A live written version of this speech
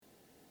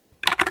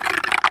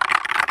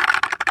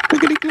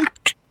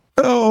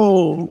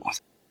Oh.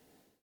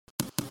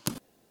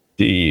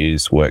 Do you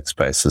use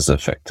workspaces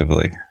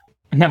effectively?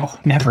 No,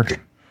 never.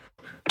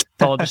 It's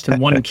all just in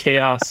one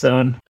chaos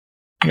zone.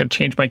 I'm going to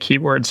change my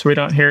keyboard so we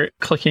don't hear it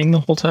clicking the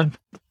whole time.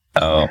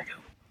 Oh,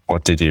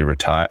 what did you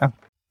retire?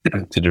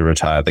 Did you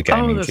retire the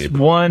gaming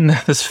keyboard?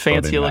 This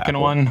fancy looking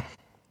one.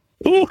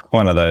 Ooh,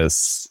 one of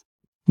those.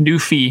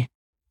 Newfie.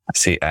 I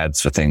see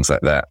ads for things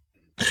like that.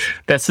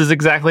 This is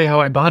exactly how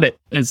I bought it.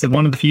 It's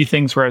one of the few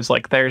things where I was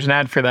like, there's an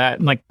ad for that.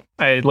 And like,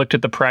 I looked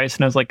at the price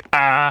and I was like,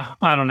 I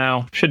don't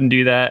know. Shouldn't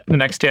do that. The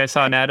next day I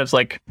saw an ad. I was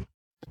like,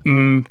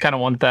 kind of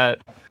want that.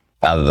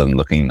 Other than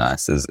looking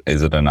nice, is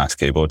it a nice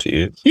keyboard to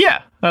use?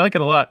 Yeah, I like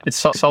it a lot. It's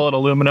solid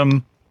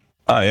aluminum.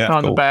 Oh, yeah.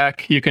 On the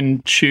back, you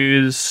can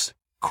choose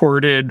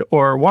corded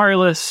or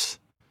wireless.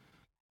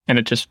 And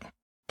it just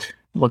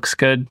looks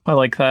good. I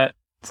like that.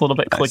 It's a little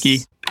bit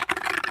clicky.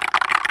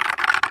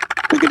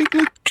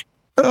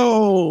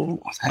 Oh,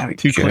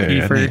 too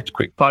clicky for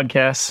quick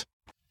podcasts.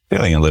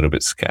 Feeling a little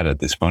bit scattered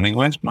this morning.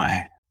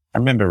 I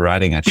remember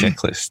writing a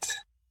checklist.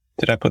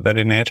 Did I put that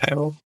in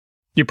Airtable?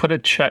 You put a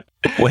check.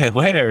 Where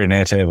in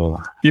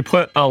Airtable? You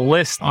put a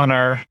list on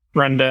our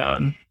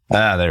rundown.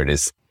 Ah, there it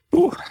is.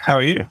 Ooh, how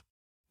are you?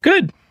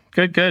 Good.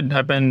 I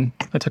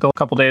took a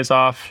couple days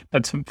off,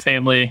 had some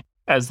family.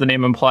 As the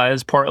name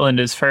implies, Portland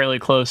is fairly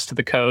close to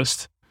the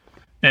coast.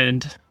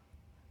 And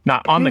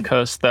not on the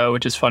coast, though,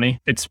 which is funny.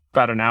 It's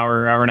about an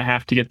hour and a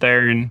half to get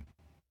there, and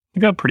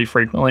I go pretty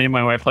frequently.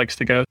 My wife likes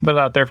to go. But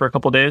out there for a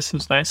couple of days. It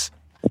was nice.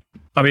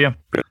 How about you?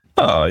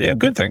 Oh, yeah,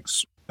 good,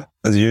 thanks.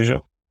 As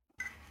usual.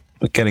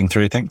 But getting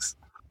through things.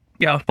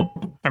 Yeah. I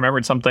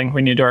remembered something.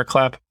 We need to do our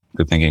clap.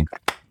 Good thinking.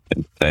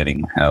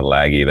 Stating how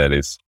laggy that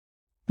is.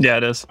 Yeah,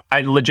 it is.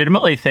 I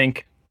legitimately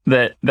think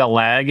that the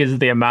lag is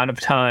the amount of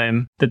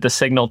time that the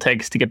signal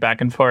takes to get back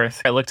and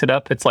forth. I looked it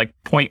up. It's like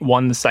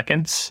 0.1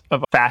 seconds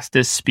of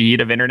fastest speed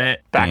of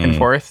internet back and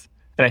forth.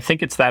 And I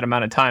think it's that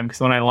amount of time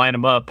because when I line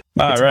them up,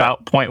 it's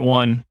about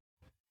 0.1.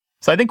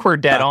 So I think we're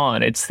dead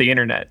on. It's the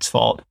internet's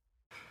fault.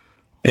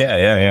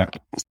 Yeah.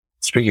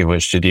 Speaking of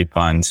which, did you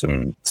find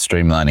some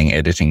streamlining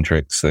editing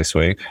tricks this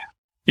week?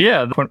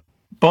 Yeah. When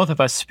both of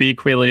us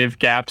speak, we leave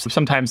gaps.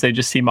 Sometimes they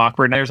just seem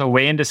awkward. There's a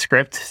way in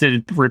Descript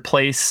to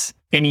replace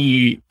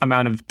any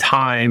amount of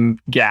time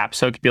gap.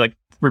 So it could be like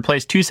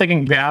replace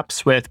 2-second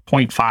gaps with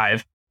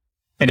 0.5.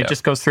 And it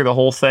just goes through the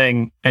whole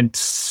thing and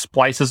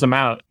splices them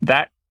out.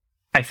 That,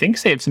 I think,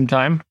 saved some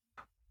time.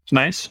 It's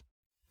nice.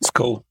 It's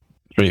cool.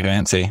 Pretty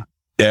fancy.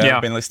 Yeah,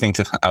 I've been listening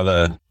to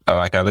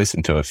I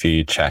listened to a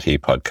few chatty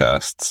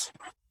podcasts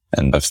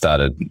and I've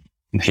started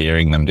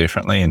hearing them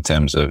differently in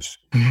terms of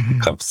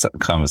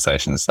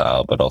conversation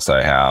style, but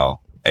also how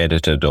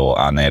edited or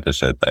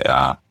unedited they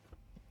are.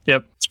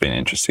 Yep. It's been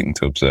interesting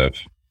to observe.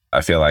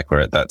 I feel like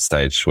we're at that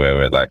stage where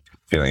we're like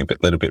feeling a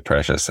little bit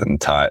precious and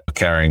tight,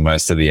 carrying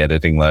most of the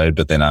editing load,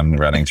 but then I'm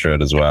running through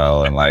it as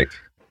well and like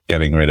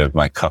getting rid of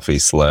my coffee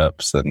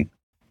slurps and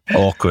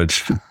awkward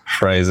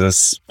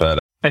phrases. But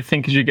I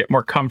think as you get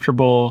more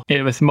comfortable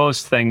with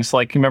most things,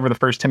 like remember the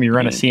first time you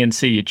run a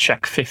CNC, you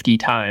check 50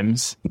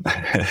 times.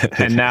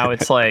 And now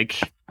it's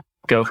like,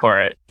 go for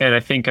it. And I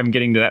think I'm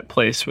getting to that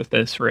place with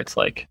this where it's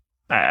like,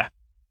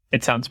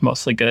 it sounds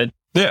mostly good.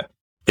 Yeah.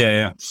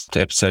 It's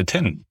episode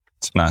 10.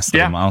 It's a nice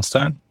little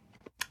milestone.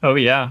 Oh,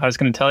 yeah. I was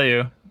going to tell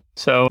you.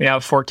 So we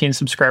have 14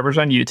 subscribers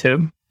on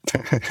YouTube.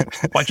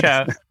 Watch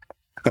out.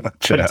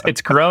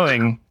 It's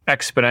growing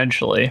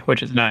exponentially,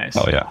 which is nice.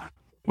 Oh, yeah.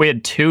 We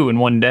had 2 in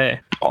one day.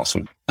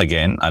 Awesome.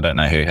 Again, I don't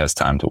know who has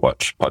time to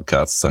watch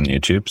podcasts on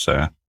YouTube.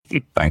 So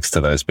thanks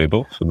to those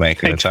people for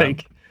making the time.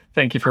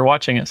 Thank you for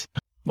watching us.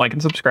 Like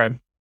and subscribe.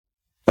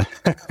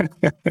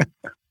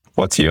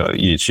 What's your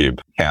YouTube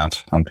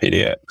count on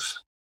PDX?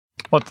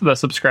 What's the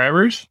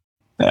subscribers?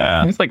 Yeah.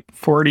 I think it's like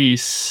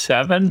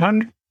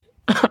 4,700.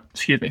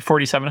 Excuse me,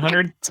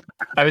 4,700.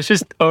 I was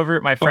just over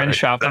at my friend's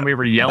shop and we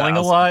were yelling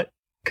a lot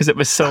because it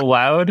was so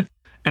loud.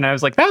 And I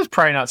was like, that was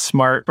probably not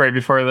smart right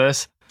before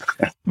this.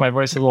 My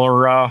voice is a little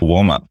raw.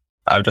 Warm up.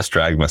 I've just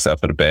dragged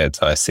myself out of bed,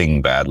 so I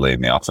sing badly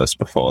in the office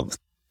before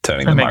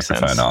turning the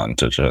microphone on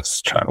to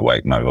just try to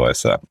wake my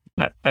voice up.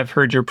 I've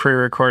heard your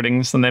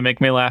pre-recordings and they make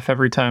me laugh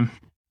every time.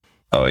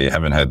 Oh, you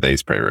haven't heard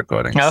these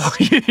pre-recordings? Oh,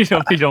 you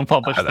don't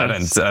publish them.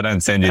 I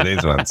don't send you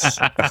these ones.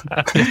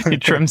 He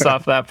trims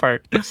off that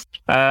part. It's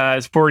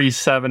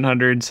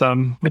 4,700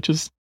 some, which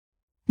is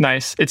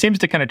nice. It seems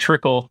to kind of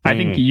trickle. I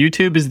think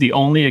YouTube is the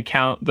only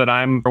account that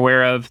I'm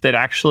aware of that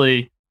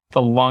actually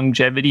the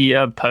longevity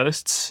of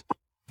posts,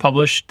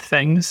 published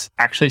things,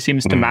 actually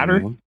seems to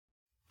matter.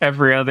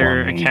 Every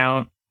other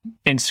account,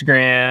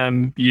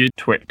 Instagram,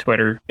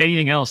 Twitter,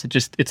 anything else,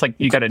 it's like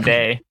you got a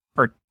day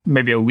or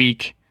maybe a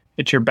week.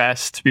 It's your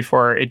best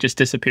before it just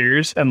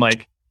disappears. And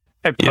like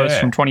I have posts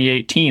from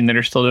 2018 that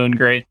are still doing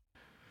great.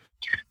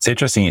 It's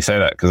interesting you say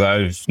that because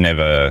I've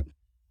never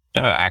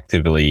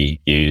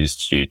actively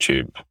used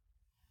YouTube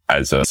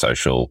as a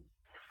social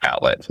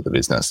outlet for the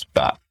business,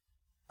 but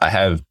I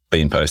have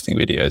been posting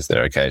videos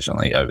there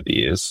occasionally over the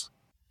years.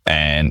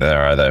 And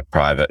there are other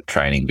private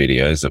training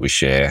videos that we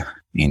share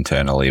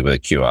internally with a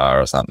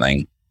QR or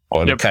something.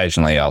 Or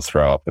occasionally I'll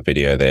throw up a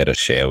video there to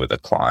share with a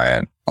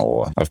client,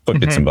 or I've put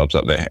bits and bobs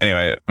up there.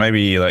 Anyway,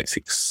 maybe like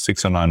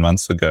six or 9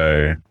 months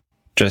ago,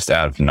 just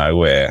out of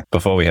nowhere,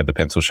 before we had the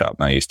pencil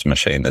sharpener, I used to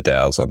machine the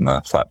dowels on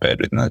the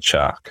flatbed in the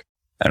Shark.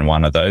 And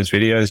one of those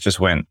videos just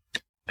went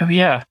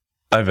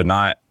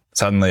overnight.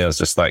 Suddenly I was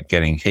just like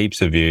getting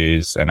heaps of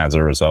views, and as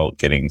a result,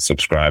 getting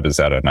subscribers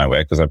out of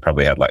nowhere, because I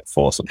probably had like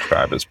 4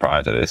 subscribers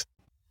prior to this.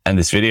 And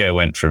this video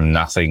went from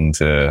nothing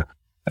to,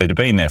 it had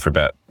been there for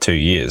about 2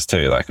 years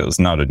too. Like, it was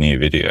not a new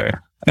video.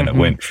 And it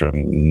went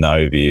from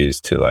no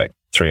views to like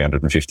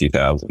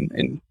 350,000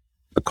 in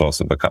the course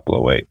of a couple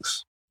of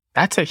weeks.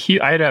 That's a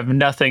huge, I'd have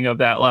nothing of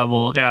that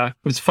level. Yeah. It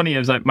was funny. It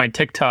was like my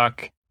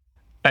TikTok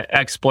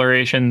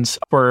explorations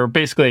were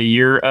basically a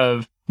year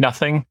of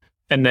nothing.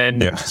 And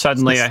then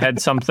suddenly I had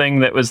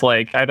something that was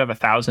like, I'd have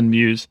 1,000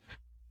 views.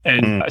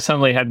 And I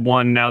suddenly had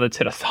one now that's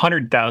hit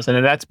 100,000.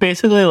 And that's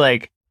basically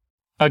like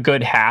a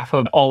good half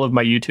of all of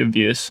my YouTube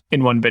views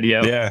in one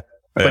video. Yeah.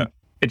 But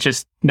it's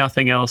just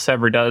nothing else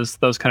ever does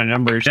those kind of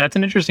numbers. That's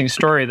an interesting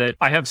story that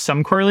I have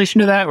some correlation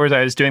to that, whereas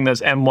I was doing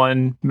those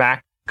M1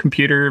 Mac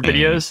computer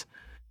videos.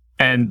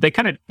 And they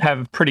kind of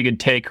have a pretty good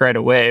take right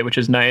away, which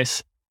is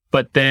nice.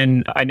 But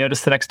then I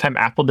noticed the next time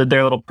Apple did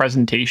their little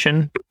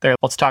presentation,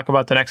 let's talk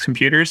about the next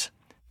computers,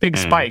 big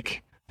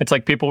spike. It's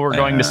like people were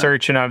going to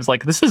search, and I was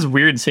like, this is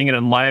weird seeing it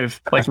in live,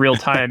 like real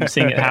time,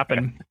 seeing it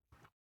happen.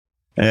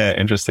 Yeah,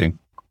 interesting.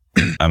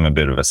 I'm a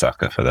bit of a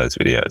sucker for those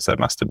videos, I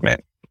must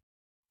admit.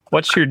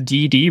 What's your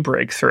DD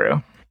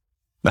breakthrough?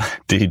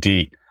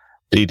 DD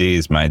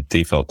is my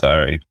default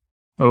diary.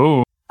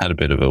 Oh. Had a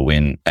bit of a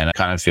win, and I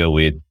kind of feel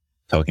weird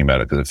talking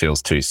about it because it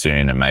feels too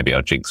soon, and maybe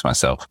I'll jinx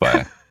myself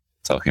by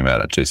talking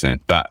about it too soon,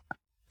 but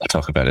I'll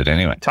talk about it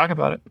anyway. Talk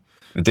about it.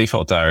 The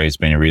default diary has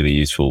been a really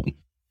useful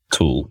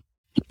tool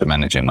for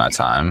managing my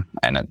time,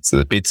 and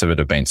the bits of it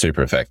have been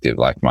super effective.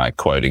 Like, my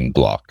quoting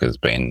block has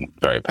been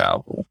very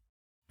powerful.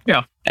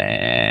 Yeah.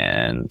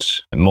 And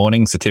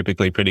mornings are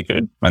typically pretty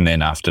good, and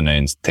then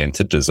afternoons tend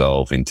to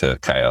dissolve into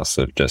chaos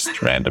of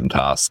just random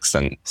tasks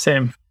and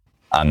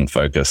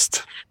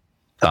unfocused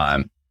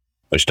time,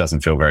 which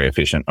doesn't feel very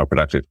efficient or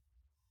productive.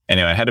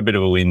 Anyway, I had a bit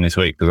of a win this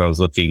week because I was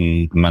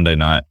looking Monday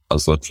night. I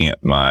was looking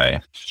at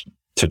my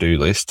to-do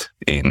list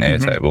in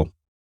Airtable.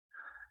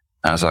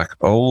 I was like,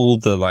 all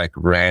the like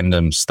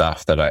random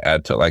stuff that I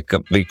add to, like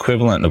the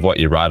equivalent of what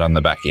you write on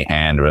the back of your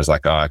hand, where it's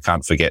like, oh, I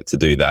can't forget to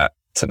do that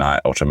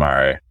tonight or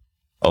tomorrow.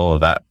 All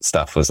of that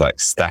stuff was like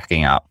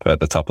stacking up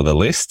at the top of the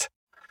list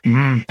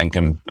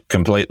and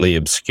completely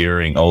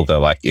obscuring all the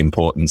like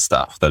important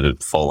stuff that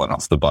had fallen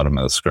off the bottom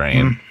of the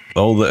screen.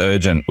 All the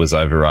urgent was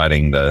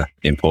overriding the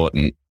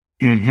important,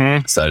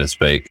 so to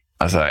speak.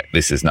 I was like,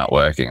 this is not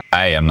working.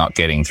 I'm not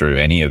getting through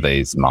any of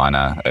these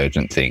minor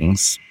urgent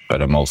things,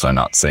 but I'm also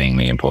not seeing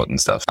the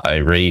important stuff. I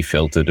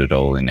refiltered it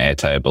all in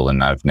Airtable,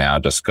 and I've now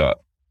just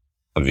got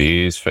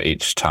views for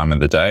each time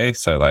of the day.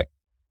 So like,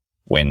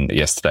 when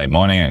yesterday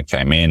morning I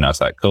came in, I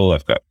was like, cool,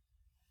 I've got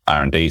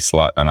R&D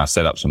slot, and I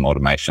set up some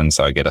automation.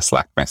 So I get a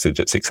Slack message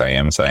at 6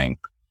 a.m. saying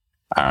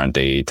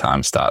R&D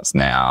time starts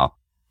now,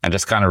 and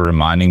just kind of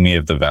reminding me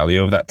of the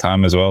value of that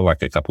time as well,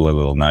 like a couple of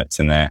little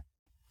notes in there.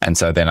 And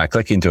so then I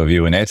click into a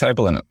view in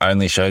Airtable, and it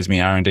only shows me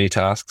R&D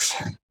tasks.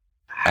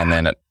 And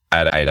then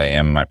at 8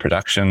 a.m. my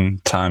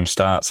production time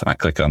starts, and I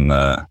click on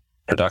the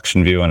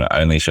production view, and it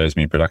only shows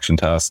me production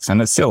tasks.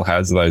 And it still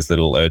has those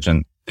little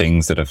urgent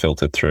things that are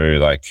filtered through,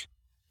 like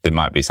there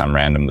might be some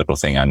random little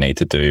thing I need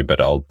to do, but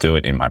I'll do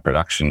it in my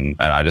production.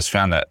 And I just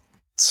found that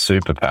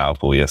super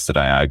powerful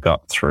yesterday. I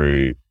got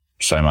through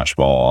so much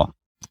more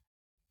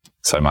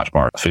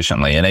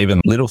efficiently. And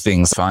even little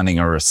things, finding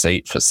a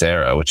receipt for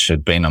Sarah, which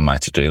had been on my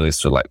to-do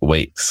list for like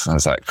weeks. I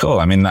was like, cool,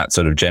 I'm in that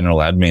sort of general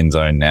admin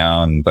zone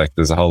now. And like,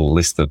 there's a whole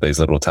list of these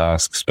little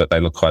tasks, but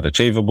they look quite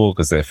achievable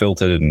because they're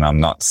filtered, and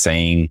I'm not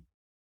seeing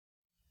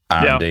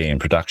R&D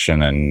and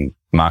production and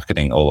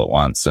marketing all at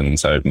once. And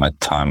so my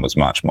time was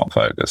much more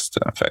focused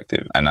and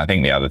effective. And I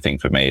think the other thing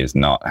for me is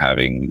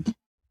trying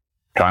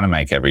to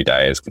make every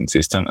day as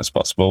consistent as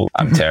possible.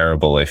 I'm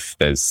terrible if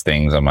there's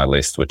things on my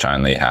list which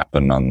only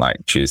happen on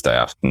like Tuesday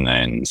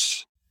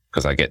afternoons,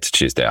 because I get to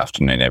Tuesday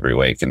afternoon every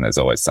week and there's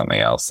always something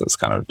else that's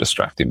kind of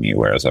distracting me,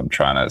 whereas I'm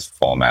trying to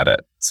format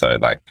it. So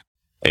like,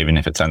 even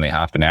if it's only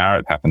half an hour,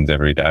 it happens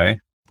every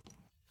day.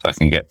 So I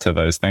can get to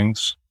those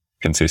things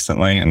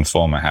consistently and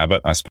form a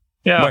habit.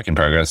 Work in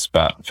progress,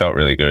 but felt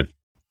really good.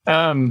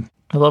 I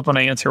love when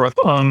I answer with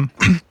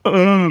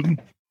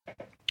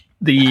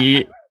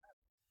the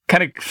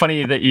kind of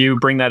funny that you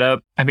bring that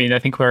up. I mean, I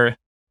think we're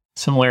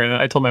similar.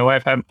 I told my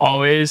wife I'm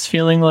always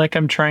feeling like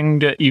I'm trying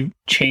to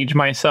change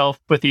myself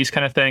with these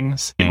kind of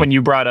things. When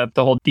you brought up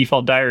the whole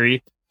default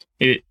diary,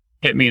 it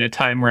hit me in a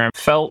time where I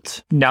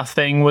felt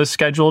nothing was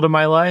scheduled in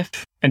my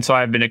life, and so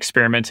I've been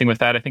experimenting with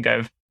that. I think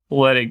I've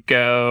let it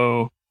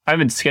go. I've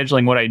been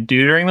scheduling what I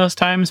do during those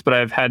times, but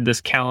I've had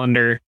this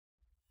calendar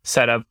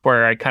set up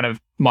where I kind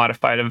of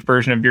modified a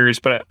version of yours,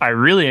 but I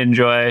really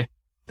enjoy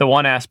the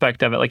one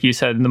aspect of it. Like you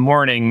said, in the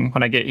morning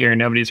when I get here and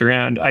nobody's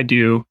around, I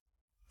do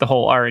the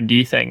whole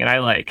R&D thing, and I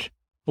like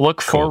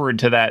look forward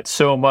to that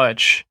so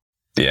much.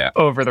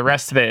 over the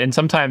rest of it. And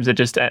sometimes I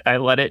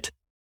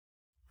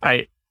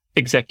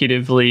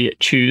executively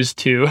choose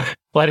to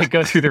let it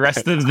go through the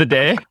rest of the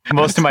day.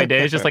 Most of my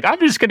day is just like, I'm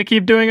just going to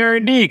keep doing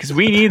R&D because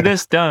we need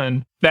this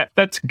done.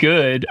 That's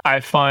good. I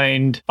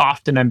find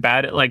often I'm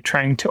bad at like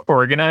trying to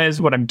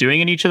organize what I'm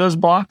doing in each of those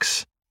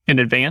blocks in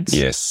advance.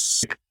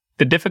 Yes.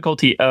 The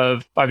difficulty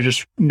I was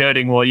just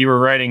noting while you were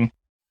writing,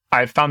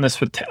 I found this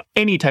with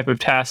any type of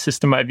task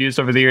system I've used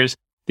over the years,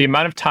 the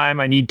amount of time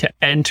I need to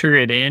enter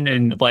it in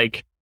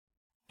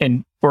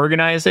and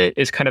organize it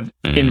is kind of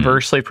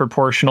inversely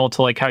proportional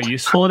to like how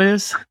useful it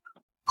is,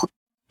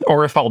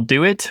 or if I'll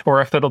do it,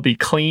 or if it'll be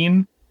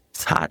clean.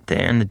 It's hot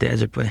there in the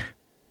desert, but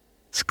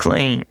it's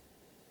clean.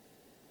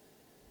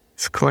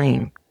 It's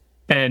clean.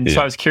 And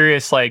so I was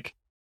curious, like,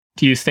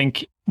 do you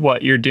think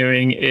what you're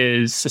doing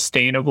is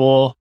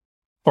sustainable,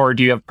 or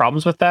do you have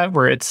problems with that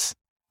where it's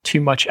too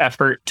much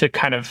effort to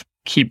kind of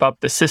keep up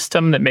the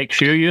system that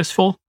makes you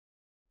useful?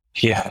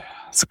 Yeah,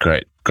 that's a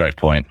great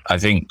point. I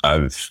think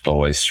I've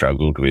always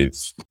struggled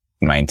with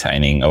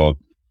maintaining or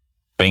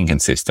being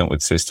consistent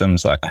with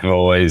systems. Like I've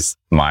always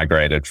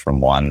migrated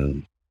from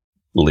one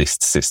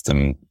list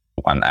system,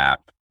 one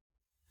app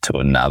to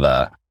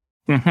another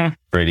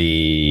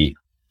pretty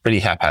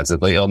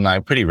haphazardly, or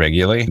no, pretty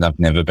regularly. I've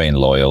never been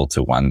loyal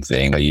to one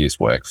thing. I used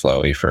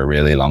Workflowy for a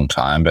really long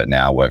time, but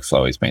now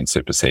Workflowy's been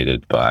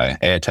superseded by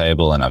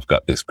Airtable, and I've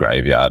got this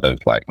graveyard of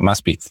like,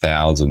 must be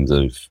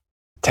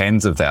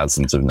tens of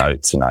thousands of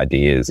notes and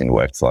ideas in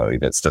Workflowy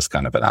that's just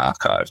kind of an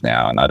archive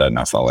now, and I don't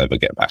know if I'll ever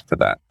get back to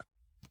that.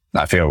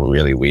 I feel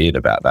really weird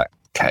about that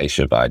cache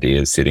of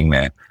ideas sitting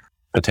there,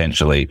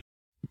 potentially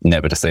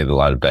never to see the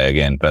light of day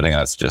again, but I think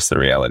that's just the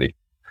reality.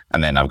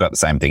 And then I've got the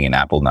same thing in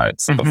Apple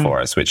Notes. Before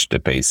I switched to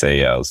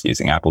PC, I was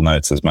using Apple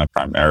Notes as my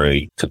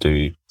primary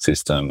to-do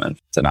system, and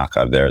it's an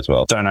archive there as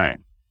well. Don't know.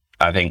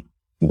 I think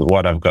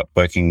what I've got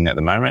working at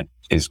the moment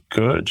is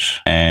good,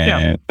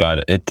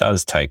 but it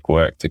does take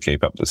work to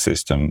keep up the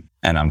system,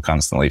 and I'm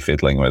constantly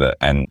fiddling with it.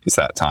 And is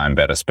that time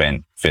better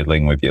spent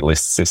fiddling with your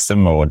list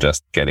system or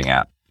just getting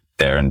out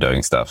there and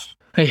doing stuff?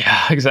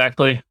 Yeah,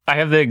 exactly. I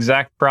have the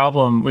exact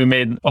problem. We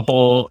made a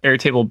whole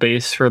Airtable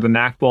base for the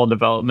NACWall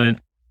development,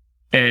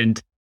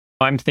 and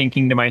I'm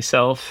thinking to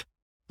myself,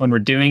 when we're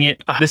doing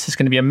it, this is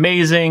going to be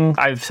amazing.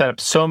 I've set up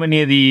so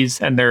many of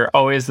these, and they're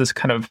always this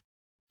kind of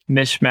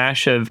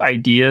mishmash of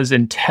ideas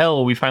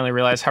until we finally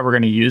realize how we're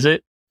going to use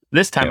it.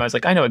 This time I was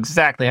like, I know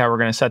exactly how we're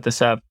going to set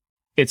this up.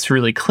 It's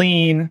really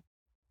clean,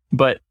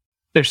 but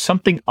there's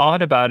something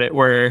odd about it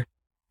where,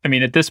 I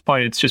mean, at this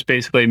point, it's just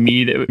basically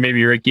me, that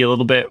maybe Ricky a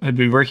little bit had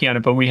been working on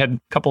it, but when we had a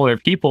couple other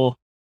people,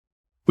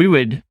 we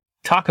would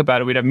talk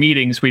about it. We'd have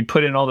meetings. We'd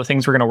put in all the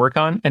things we're going to work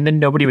on, and then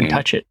nobody would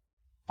touch it.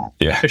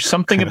 Yeah. There's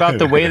something about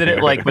the way that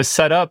it like was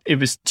set up. It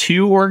was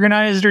too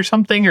organized or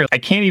something, or I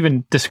can't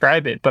even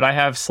describe it, but I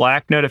have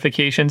Slack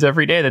notifications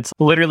every day that's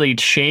literally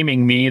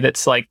shaming me.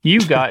 That's like, you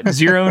got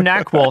 0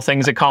 NACWall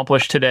things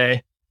accomplished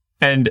today.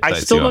 And I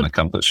still don't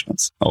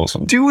accomplishments.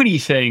 Awesome. do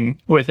anything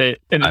with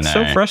it. And it's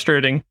so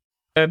frustrating.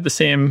 I have the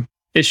same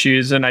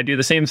issues, and I do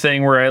the same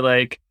thing where I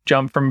like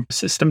jump from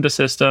system to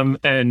system.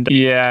 And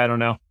I don't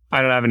know.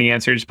 I don't have any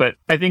answers, but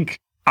I think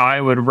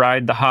I would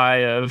ride the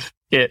high of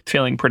it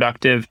feeling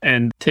productive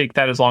and take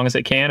that as long as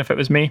it can if it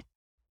was me.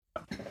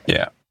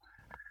 Yeah,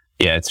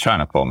 it's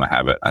trying to form a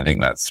habit. I think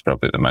that's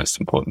probably the most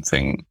important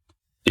thing.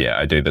 Yeah,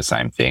 I do the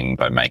same thing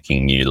by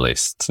making new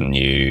lists and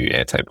new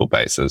Airtable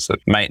bases of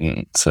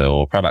maintenance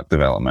or product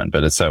development,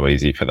 but it's so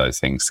easy for those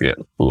things to get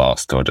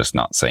lost or just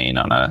not seen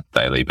on a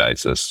daily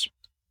basis.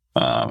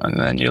 And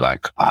then you're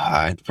like,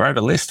 I wrote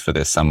a list for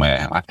this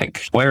somewhere. I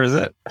think, where is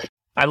it?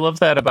 I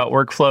love that about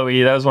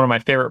Workflowy. That was one of my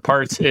favorite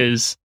parts,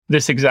 is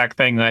this exact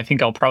thing that I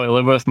think I'll probably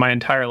live with my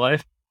entire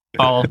life.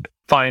 I'll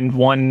find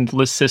one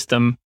list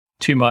system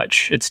too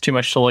much. It's too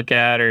much to look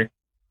at or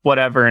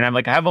whatever. And I'm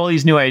like, I have all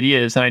these new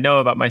ideas and I know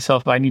about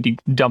myself, but I need to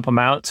dump them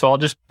out. So I'll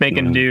just make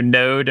a new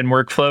node and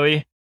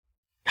Workflowy,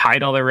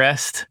 hide all the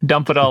rest,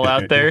 dump it all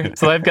out there.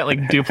 So I've got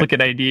like duplicate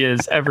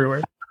ideas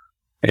everywhere.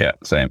 Yeah,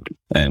 same.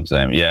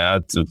 Yeah,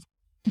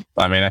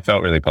 I mean, I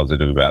felt really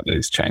positive about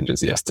these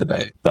changes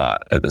yesterday,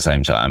 but at the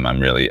same time,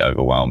 I'm really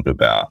overwhelmed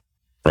about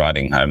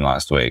riding home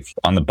last week.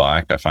 On the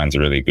bike, I find it's a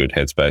really good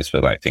headspace for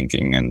like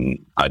thinking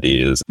and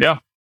ideas. Yeah.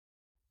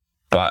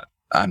 But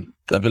I'm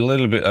a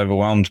little bit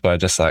overwhelmed by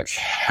just like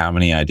how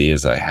many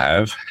ideas I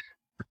have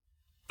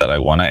that I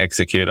want to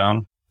execute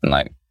on and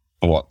like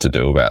what to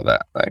do about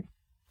that. Like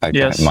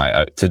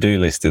my to-do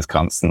list is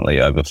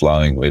constantly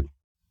overflowing with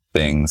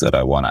things that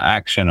I want to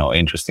action or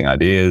interesting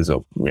ideas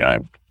or,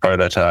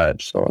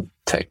 prototypes or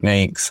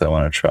techniques I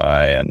want to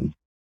try. And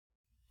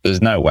there's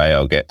no way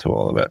I'll get to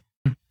all of it.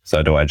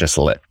 So do I just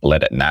let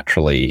it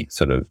naturally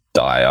sort of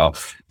die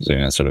off, in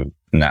a sort of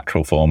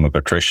natural form of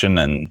attrition,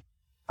 and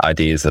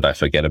ideas that I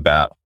forget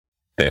about,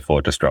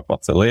 therefore just drop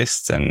off the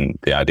list, and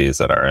the ideas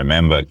that I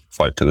remember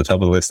float to the top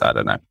of the list? I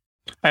don't know.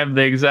 I have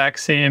the exact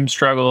same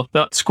struggle.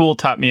 School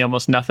taught me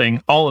almost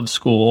nothing. All of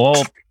school,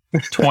 all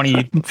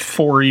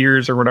 24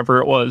 years or whatever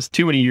it was,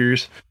 too many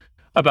years,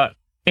 about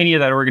any of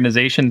that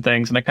organization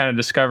things. And I kind of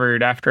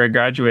discovered after I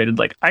graduated,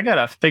 like, I got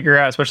to figure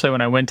out, especially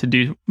when I went to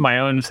do my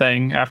own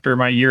thing after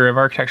my year of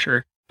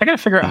architecture, I got to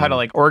figure out how to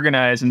like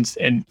organize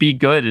and be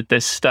good at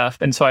this stuff.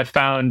 And so I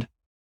found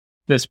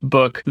this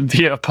book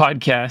via a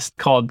podcast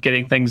called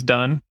Getting Things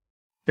Done.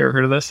 You ever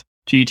heard of this?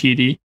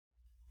 GTD.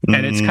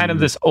 And it's kind of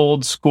this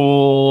old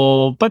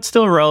school, but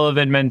still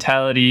relevant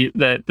mentality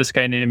that this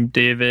guy named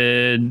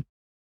David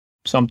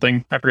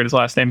something, I forget his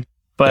last name,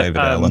 but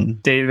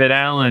David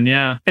Allen.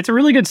 Yeah. It's a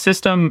really good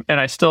system. And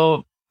I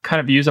still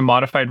kind of use a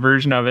modified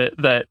version of it.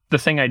 That the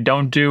thing I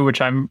don't do, which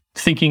I'm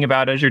thinking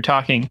about as you're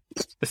talking,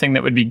 the thing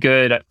that would be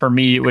good for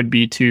me would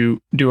be to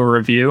do a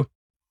review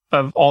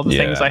of all the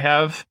things I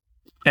have.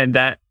 And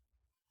that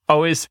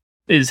always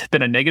has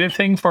been a negative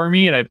thing for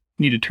me. And I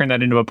need to turn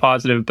that into a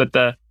positive. But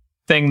the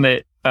thing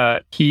that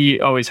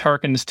he always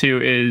harkens to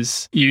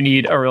is you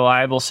need a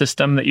reliable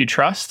system that you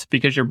trust,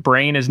 because your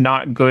brain is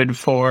not good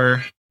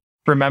for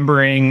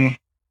remembering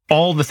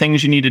all the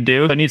things you need to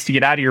do. It needs to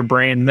get out of your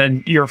brain.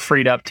 Then you're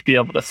freed up to be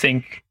able to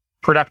think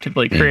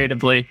productively,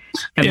 creatively,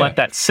 and let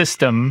that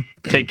system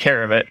take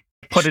care of it.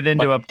 Put it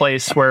into a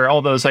place where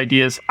all those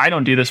ideas, I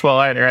don't do this well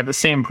either. I have the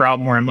same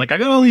problem where I'm like, I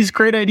got all these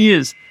great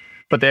ideas.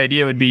 But the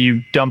idea would be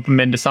you dump them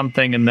into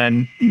something, and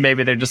then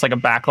maybe they're just like a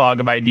backlog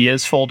of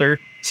ideas folder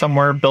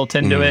somewhere built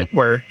into it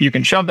where you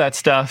can shove that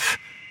stuff,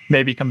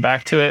 maybe come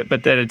back to it,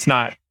 but that it's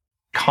not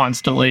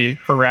constantly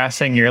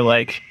harassing your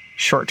like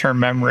short-term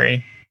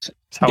memory.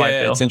 That's how I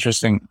feel. It's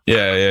interesting.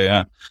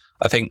 Yeah.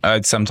 I think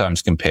I'd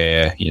sometimes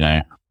compare,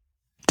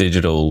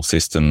 digital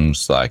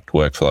systems like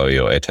Workflow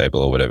or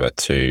Airtable or whatever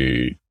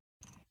to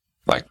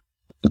like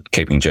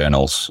keeping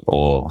journals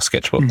or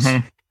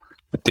sketchbooks.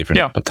 At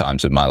different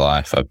times of my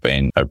life, I've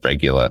been a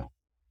regular.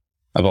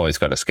 I've always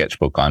got a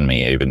sketchbook on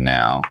me, even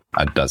now.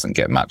 It doesn't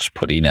get much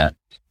put in it.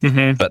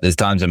 But there's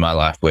times in my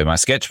life where my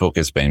sketchbook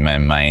has been my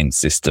main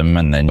system,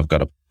 and then I've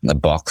got a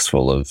box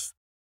full of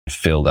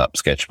filled up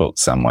sketchbooks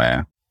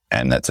somewhere.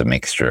 And that's a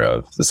mixture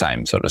of the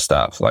same sort of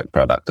stuff, like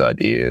product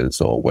ideas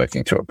or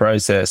working through a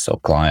process or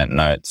client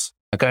notes.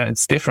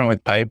 It's different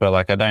with paper.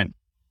 Like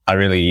I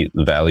really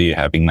value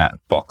having that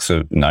box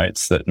of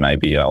notes that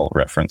maybe I'll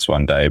reference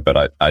one day,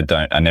 but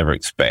I never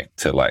expect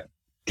to like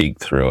dig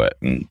through it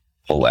and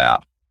pull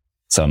out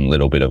some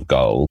little bit of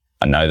gold.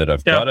 I know that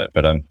I've got it,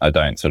 but I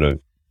don't sort of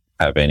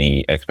have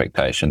any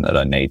expectation that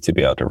I need to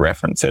be able to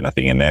reference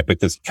anything in there,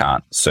 because you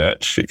can't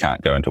search. You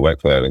can't go into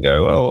Workflow and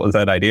go, oh, what was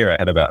that idea I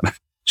had about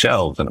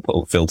shelves? And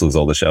it filters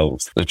all the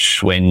shelves.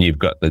 Which when you've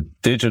got the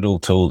digital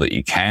tool that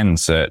you can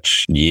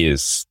search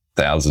years,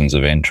 thousands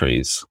of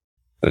entries,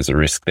 there's a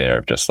risk there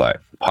of just like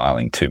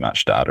piling too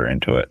much data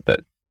into it that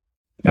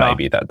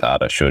maybe that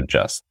data should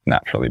just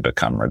naturally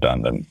become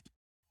redundant.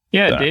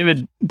 Yeah,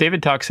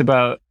 David talks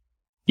about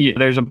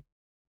there's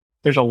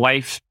a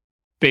life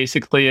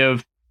basically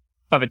of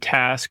a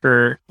task,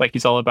 or like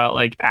he's all about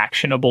like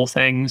actionable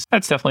things.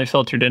 That's definitely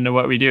filtered into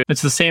what we do.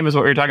 It's the same as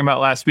what we were talking about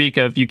last week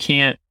of you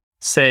can't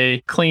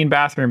say clean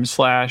bathroom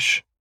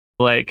 /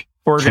 like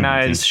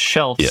organize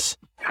shelves.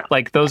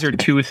 Like those are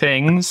two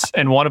things,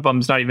 and one of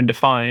them's not even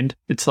defined.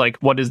 It's like,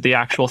 what is the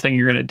actual thing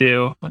you're going to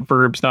do?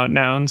 Verbs, not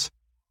nouns.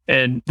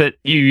 And that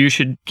you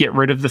should get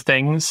rid of the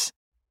things.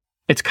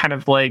 It's kind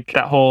of like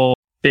that whole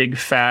big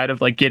fad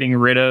of like getting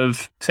rid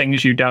of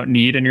things you don't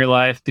need in your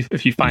life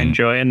if you find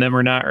joy in them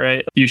or not,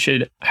 right? You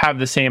should have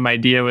the same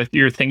idea with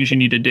your things you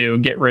need to do.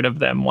 Get rid of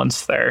them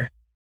once they're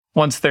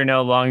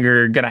no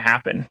longer going to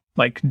happen.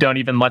 Like, don't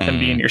even let them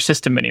be in your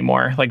system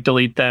anymore. Like,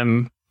 delete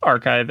them,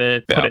 archive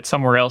it, put it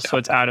somewhere else so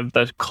it's out of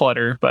the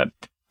clutter. But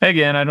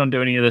again, I don't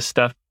do any of this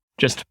stuff.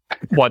 Just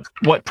what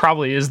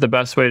probably is the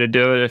best way to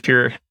do it if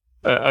you're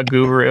a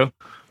guru.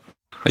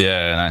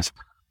 Yeah, nice.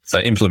 So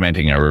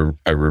implementing a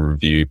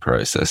review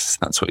process,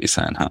 that's what you're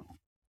saying, huh?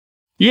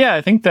 Yeah,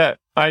 I think that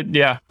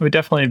it would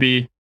definitely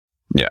be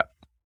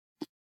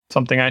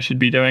something I should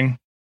be doing.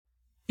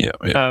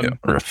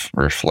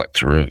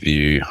 Reflect,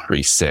 review,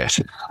 reset.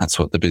 That's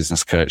what the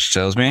business coach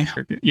tells me.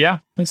 Yeah,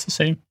 that's the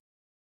same.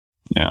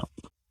 Yeah,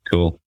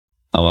 cool.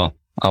 Oh, well,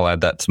 I'll add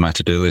that to my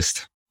to-do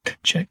list.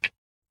 Check.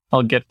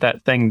 I'll get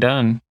that thing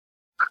done.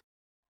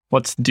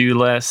 What's do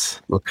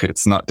less? Look,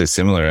 it's not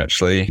dissimilar,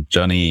 actually.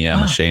 Johnny, our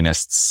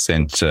machinist,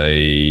 shared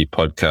a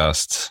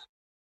podcast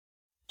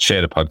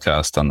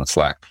on the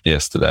Slack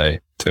yesterday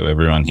to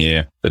everyone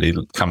here that he'd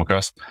come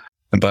across.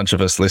 A bunch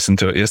of us listened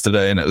to it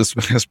yesterday, and it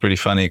was pretty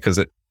funny because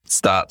it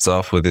starts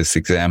off with this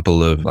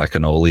example of like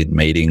an all-in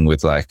meeting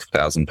with like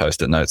 1,000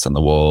 post-it notes on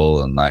the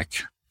wall, and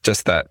like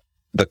just that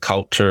the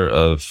culture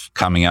of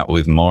coming up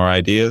with more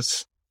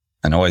ideas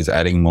and always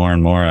adding more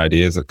and more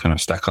ideas that kind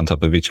of stack on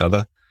top of each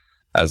other,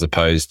 as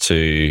opposed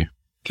to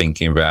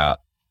thinking about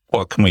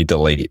what can we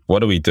delete?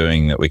 What are we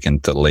doing that we can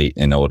delete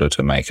in order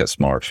to make us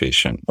more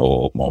efficient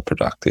or more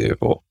productive?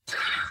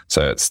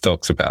 So it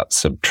talks about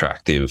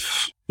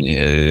subtractive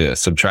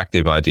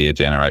idea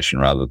generation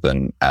rather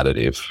than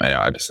additive.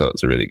 Yeah, I just thought it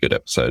was a really good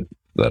episode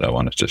that I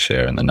wanted to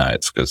share in the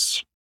notes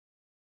because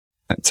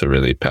it's a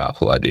really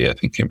powerful idea,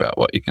 thinking about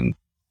what you can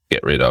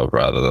get rid of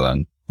rather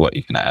than what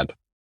you can add.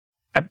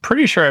 I'm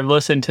pretty sure I've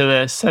listened to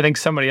this. I think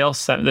somebody else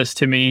sent this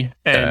to me,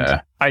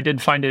 and I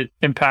did find it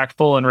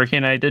impactful, and Ricky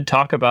and I did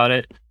talk about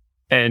it.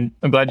 And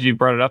I'm glad you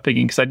brought it up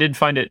again, because I did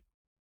find it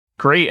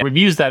great. We've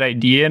used that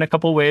idea in a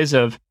couple of ways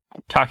of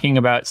talking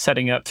about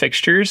setting up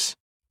fixtures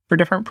for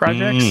different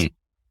projects.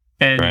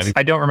 And right.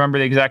 I don't remember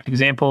the exact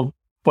example,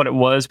 what it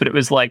was, but it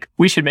was like,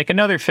 we should make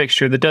another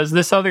fixture that does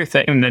this other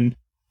thing. And then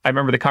I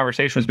remember the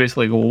conversation was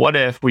basically, well, what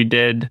if we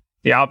did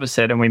the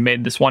opposite and we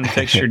made this one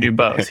fixture do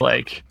both,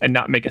 like, and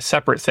not make a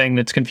separate thing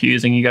that's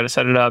confusing. You got to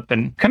set it up,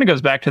 and kind of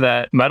goes back to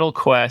that Metal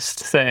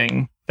Quest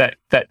thing,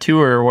 that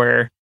tour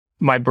where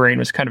my brain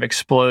was kind of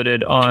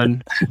exploded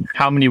on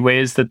how many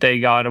ways that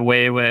they got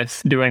away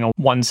with doing a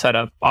one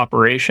setup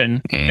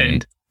operation,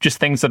 and just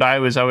things that I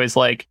was always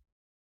like,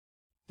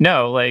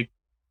 no, like,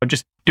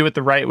 just do it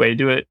the right way,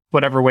 do it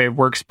whatever way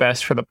works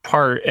best for the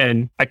part.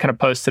 And I kind of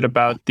posted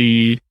about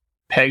the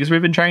pegs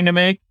we've been trying to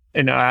make,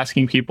 and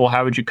asking people,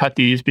 how would you cut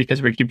these?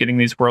 Because we keep getting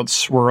these world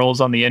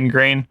swirls on the end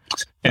grain.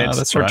 And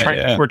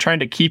we're trying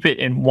to keep it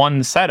in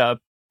one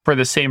setup for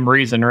the same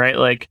reason, right?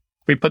 Like,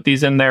 we put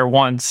these in there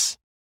once.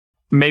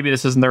 Maybe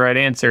this isn't the right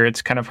answer.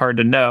 It's kind of hard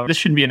to know. This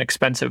shouldn't be an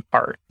expensive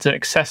part. It's an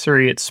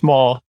accessory. It's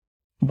small.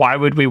 Why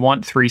would we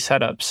want 3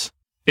 setups?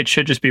 It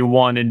should just be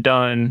one and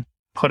done.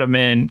 Put them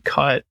in,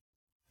 cut,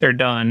 they're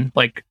done.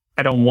 Like,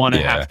 I don't want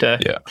to have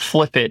to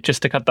flip it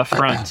just to cut the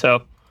front.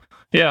 So,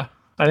 yeah.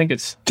 I think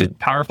it's a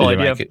powerful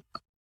idea.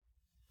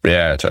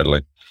 Yeah,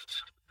 totally.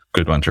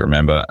 Good one to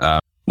remember.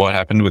 What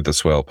happened with the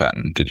swirl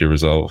pattern? Did you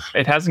resolve?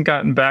 It hasn't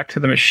gotten back to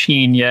the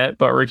machine yet,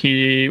 but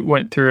Ricky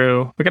went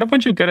through. We got a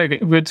bunch of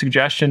good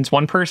suggestions.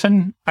 One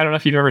person, I don't know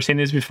if you've ever seen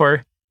these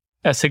before,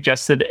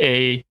 suggested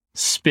a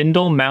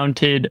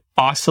spindle-mounted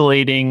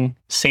oscillating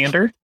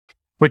sander,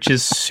 which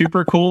is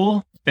super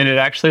cool. And it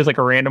actually is like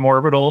a random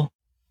orbital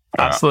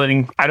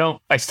oscillating.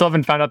 I still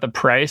haven't found out the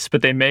price,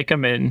 but they make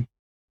them in,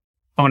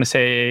 I want to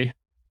say,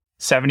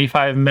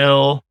 75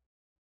 mil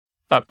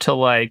up to,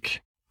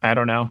 like, I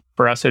don't know.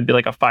 For us, it'd be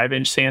like a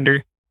 5-inch sander. I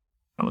don't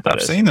know what that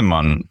is. I've seen them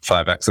on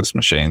 5-axis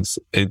machines.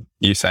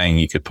 You saying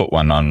you could put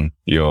one on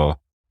your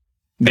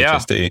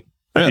HSD?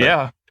 Really?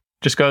 Yeah.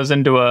 Just goes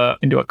into a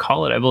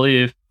collet, I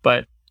believe.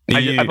 But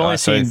I've only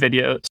seen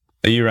videos.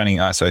 Are you running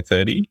ISO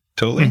 30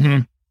 tooling? Mm-hmm.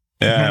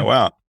 Yeah, mm-hmm.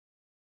 Wow.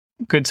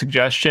 Good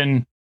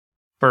suggestion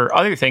for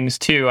other things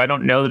too. I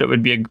don't know that it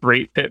would be a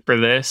great fit for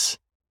this.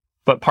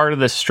 But part of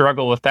the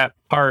struggle with that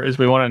part is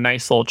we want a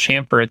nice little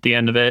chamfer at the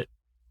end of it.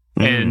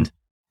 And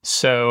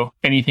so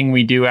anything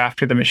we do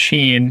after the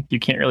machine, you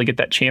can't really get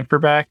that chamfer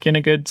back in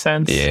a good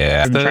sense.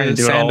 Yeah. Is the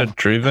sander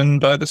driven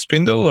by the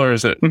spindle, or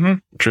is it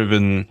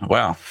driven?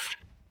 Wow.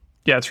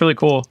 Yeah, it's really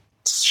cool.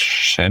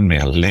 Send me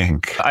a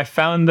link. I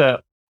found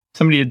that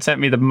somebody had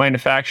sent me the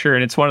manufacturer,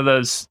 and it's one of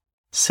those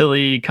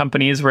silly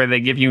companies where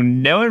they give you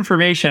no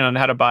information on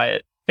how to buy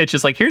it. It's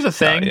just like, here's a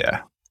thing.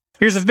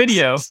 Here's a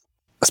video.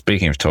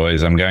 Speaking of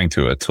toys, I'm going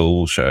to a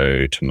tool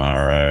show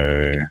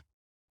tomorrow.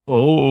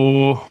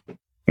 Oh,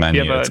 man,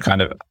 it's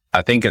kind of,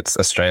 I think it's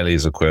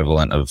Australia's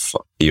equivalent of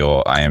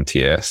your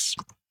IMTS.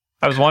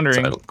 I was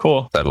wondering. So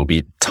cool. That'll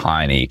be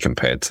tiny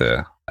compared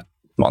to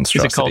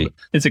monstrosity.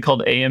 Is it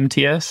called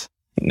AMTS?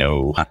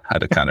 No, I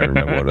can't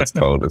remember what it's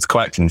called. It's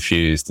quite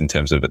confused in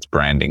terms of its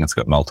branding. It's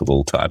got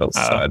multiple titles.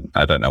 So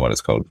I don't know what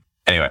it's called.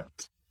 Anyway,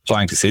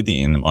 flying to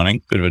Sydney in the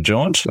morning. Bit of a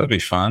jaunt. That'll be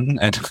fun.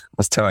 And I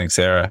was telling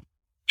Sarah,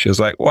 she was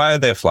like, why are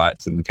there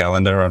flights in the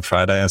calendar on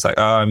Friday? I was like,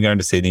 I'm going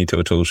to Sydney to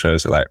a tool show.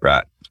 So like,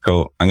 right,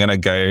 cool. I'm going to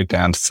go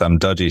down to some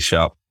dodgy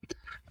shop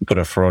and put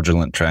a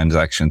fraudulent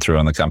transaction through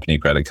on the company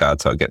credit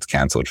card so it gets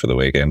cancelled for the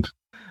weekend.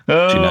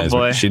 Oh,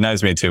 boy. She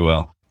knows me too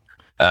well.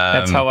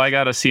 That's how I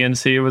got a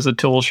CNC. It was a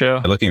tool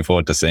show. Looking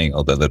forward to seeing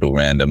all the little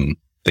random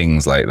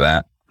things like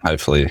that.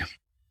 Hopefully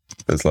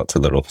there's lots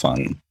of little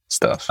fun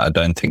stuff. I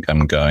don't think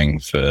I'm going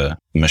for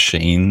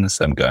machines.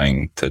 I'm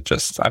going to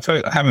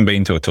I haven't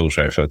been to a tool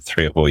show for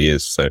 3 or 4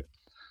 years, so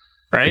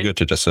it's good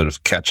to just sort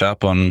of catch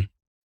up on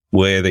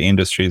where the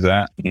industry's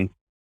at and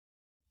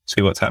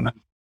see what's happening.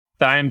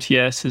 The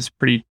IMTS is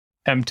pretty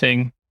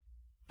tempting.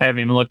 I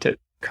haven't even looked at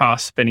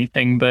costs of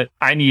anything, but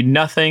I need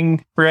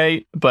nothing,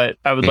 right? But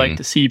I would like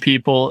to see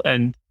people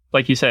and,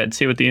 like you said,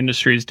 see what the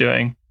industry is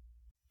doing.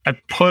 I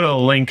put a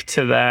link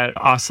to that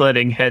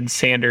oscillating head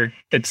sander.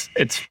 It's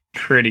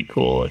pretty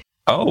cool.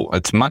 Oh,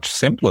 it's much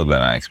simpler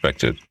than I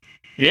expected.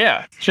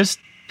 Yeah, just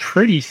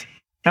pretty.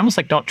 I almost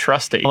don't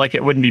trust it. Like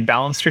it wouldn't be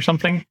balanced or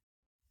something.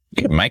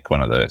 You can make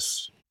one of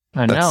those.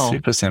 I know. That's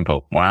super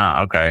simple.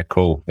 Wow. Okay,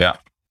 cool. Yeah.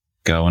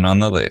 Going on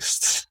the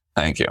list.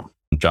 Thank you.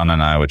 John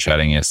and I were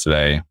chatting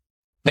yesterday.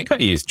 I think I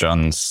use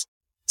John's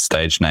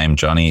stage name,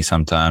 Johnny,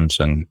 sometimes,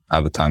 and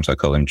other times I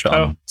call him John.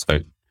 Oh. So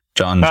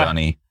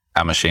Johnny,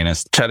 our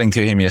machinist, chatting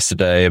to him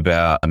yesterday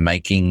about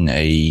making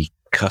a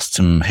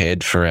custom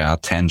head for our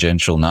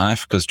tangential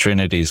knife, because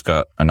Trinity's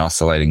got an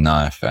oscillating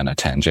knife and a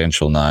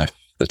tangential knife.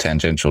 The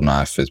tangential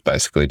knife is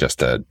basically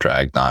just a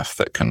drag knife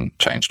that can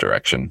change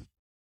direction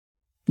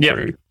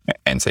through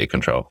NC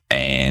control.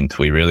 And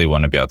we really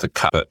want to be able to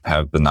cut it,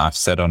 have the knife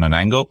set on an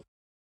angle.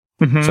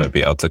 So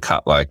be able to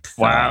cut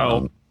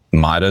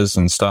miters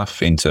and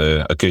stuff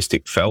into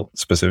acoustic felt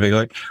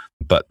specifically.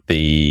 But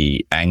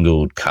the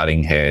angled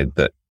cutting head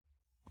that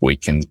we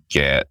can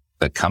get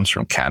that comes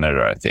from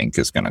Canada, I think,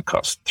 is going to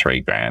cost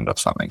 $3,000 or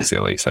something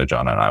silly. So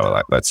John and I were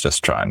like, let's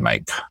just try and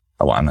make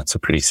one that's a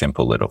pretty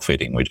simple little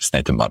fitting. We just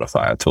need to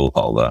modify a tool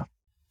holder.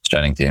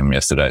 Chatting to him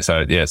yesterday.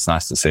 So yeah, it's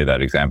nice to see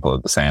that example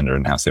of the sander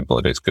and how simple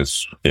it is,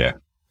 because yeah,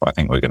 I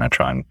think we're going to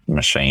try and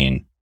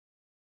machine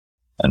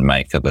and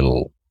make a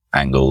little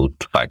angled,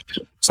 like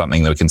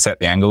something that we can set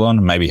the angle on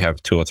and maybe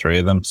have 2 or 3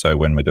 of them. So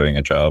when we're doing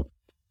a job,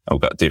 we've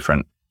got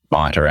different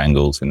miter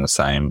angles in the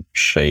same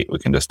sheet. We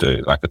can just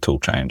do like a tool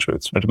change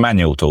with a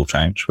manual tool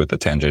change with the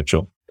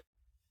tangential,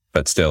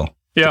 but still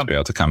just be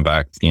able to come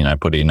back,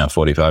 put in a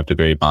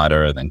 45-degree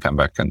miter and then come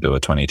back and do a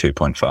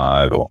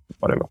 22.5 or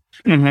whatever.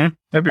 Mm-hmm.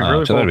 That'd be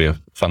really so cool. That'd be a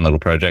fun little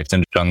project.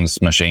 And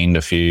John's machined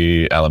a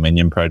few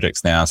aluminium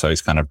projects now, so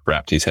he's kind of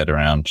wrapped his head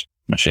around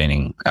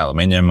machining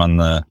aluminium on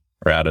the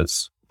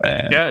routers.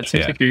 And, it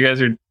seems like you guys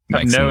have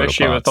no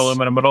issue with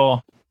aluminum at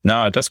all.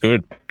 No, that's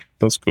good.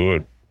 That's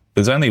good.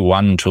 There's only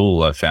one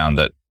tool I found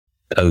that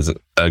does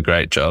a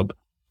great job.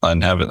 I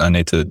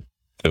need to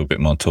do a bit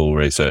more tool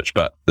research,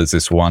 but there's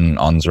this one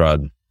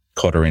Onsrud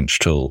 1/4-inch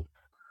tool,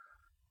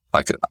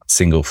 like a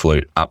single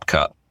flute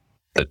upcut,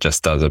 that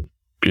just does a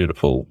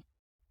beautiful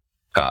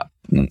cut.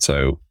 And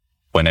so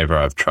whenever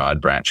I've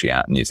tried branching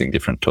out and using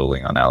different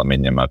tooling on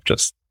aluminium,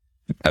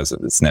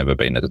 it's never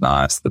been as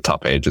nice. The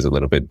top edge is a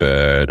little bit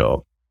burred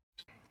or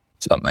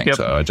something. Yep.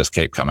 So I just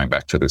keep coming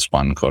back to this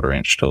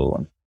 1/4-inch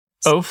tool.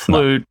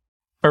 O-flute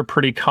are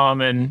pretty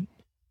common.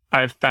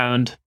 I've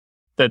found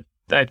that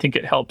I think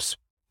it helps.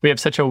 We have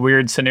such a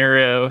weird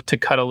scenario to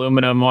cut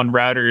aluminum on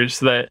routers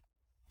that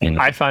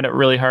I find it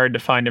really hard to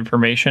find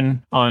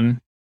information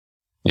on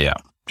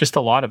just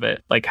a lot of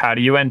it. Like, how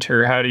do you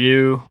enter?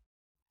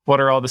 What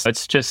are all this?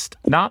 It's just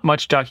not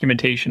much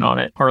documentation on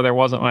it, or there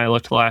wasn't when I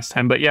looked last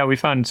time. But yeah, we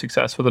found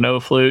success with an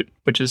O-flute,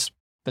 which is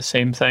the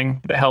same thing,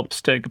 but it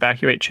helps to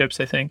evacuate chips,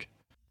 I think.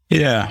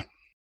 Yeah.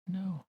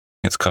 No.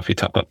 It's coffee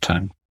top-up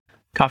time.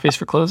 Coffee's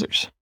for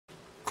closers.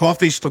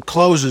 Coffee's for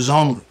closers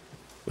only.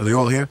 Are they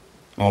all here?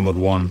 All but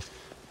one.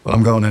 Well,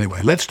 I'm going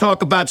anyway. Let's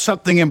talk about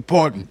something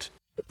important.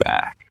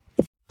 Back.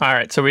 All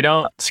right, so we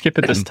don't skip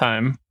it this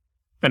time.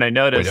 And I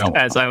noticed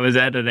as I was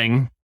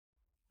editing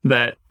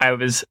that I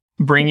was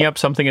bringing up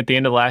something at the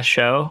end of last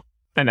show,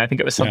 and I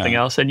think it was something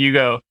else, and you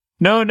go,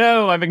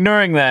 no, I'm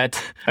ignoring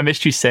that. I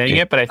missed you saying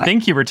it, but I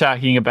think you were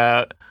talking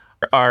about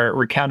our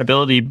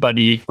recountability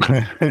buddy.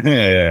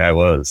 Yeah, I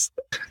was.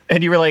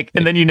 And you were like,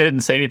 and then you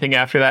didn't say anything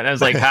after that, and I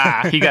was like,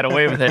 he got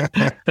away with it.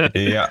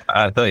 Yeah,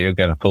 I thought you were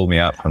going to pull me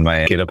up on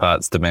my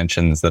Kitaparts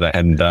dimensions that I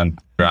hadn't done.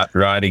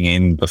 Writing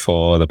in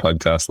before the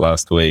podcast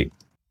last week,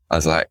 I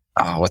was like,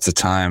 what's the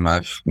time?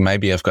 I've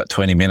got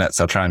 20 minutes.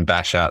 I'll try and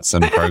bash out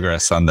some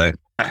progress on the,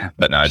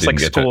 but no, I didn't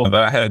get to it.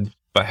 But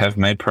I have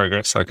made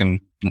progress. I can,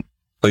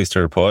 pleased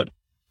to report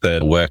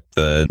that I worked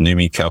the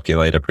NUMI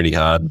calculator pretty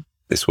hard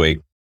this week,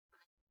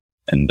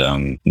 and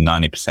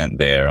 90%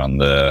 there on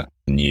the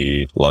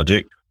new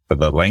logic for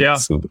the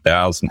lengths of the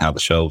vowels and how the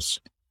shelves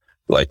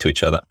relate to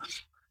each other.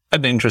 I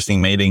had an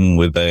interesting meeting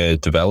with a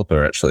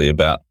developer actually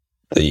about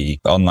the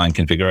online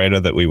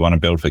configurator that we want to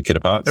build for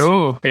Kitaparts.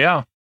 Oh,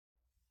 yeah.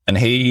 And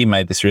he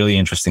made this really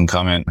interesting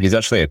comment. He's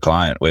actually a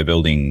client. We're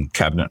building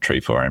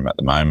cabinetry for him at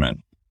the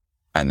moment.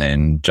 And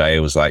then Jay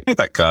was like,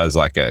 that guy's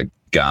like a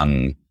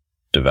gun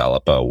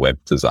developer, web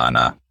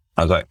designer.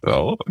 I was like,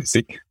 oh, is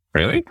he?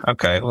 Really?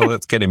 Okay, well,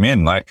 let's get him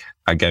in. Like,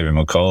 I gave him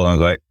a call and I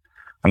was like,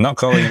 I'm not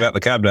calling about the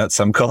cabinets.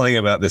 I'm calling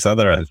about this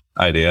other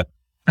idea.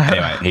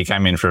 Anyway, he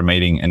came in for a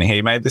meeting and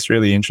he made this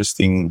really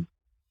interesting,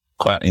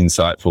 quite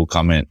insightful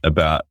comment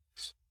about,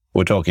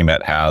 we're talking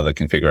about how the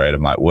configurator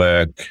might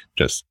work,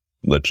 just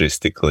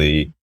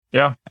logistically,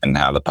 and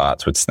how the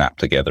parts would snap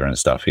together and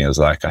stuff. He was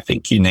like, I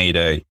think you need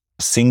a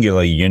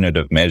singular unit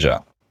of measure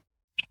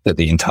that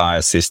the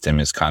entire system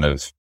is kind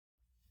of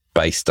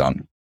based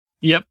on.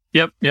 Yep.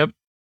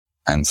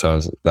 And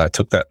so I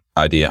took that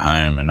idea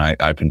home and I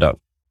opened up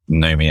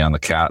NUMI on the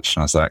couch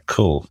and I was like,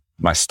 cool,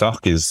 my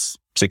stock is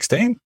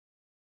 16.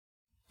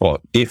 Well,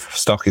 if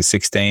stock is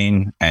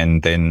 16,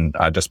 and then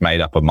I just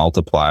made up a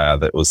multiplier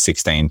that was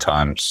 16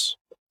 times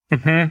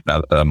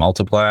a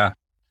multiplier,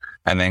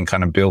 and then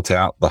kind of built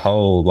out the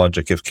whole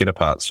logic of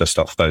Kitaparts just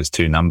off those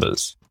two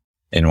numbers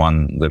in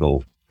one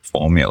little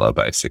formula,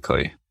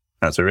 basically.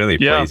 And it's a really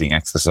pleasing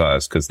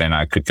exercise, because then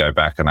I could go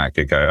back and I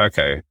could go,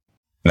 okay.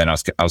 And then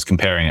I was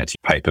comparing it to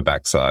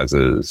paperback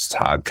sizes,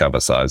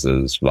 hardcover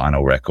sizes,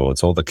 vinyl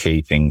records, all the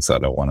key things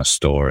that I want to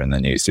store in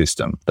the new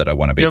system that I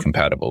want to be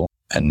compatible.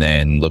 And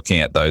then looking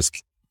at those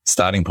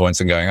starting points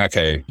and going,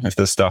 okay, if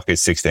the stock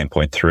is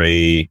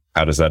 16.3,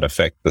 how does that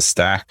affect the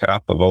stack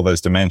up of all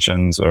those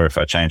dimensions? Or if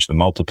I change the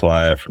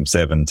multiplier from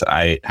 7 to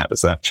 8, how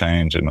does that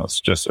change? And it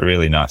was just a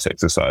really nice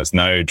exercise.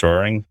 No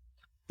drawing,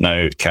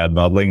 no CAD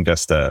modeling,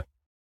 just a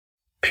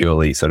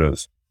purely sort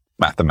of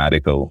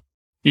mathematical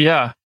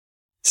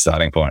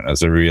starting point. It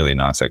was a really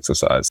nice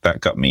exercise. That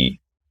got me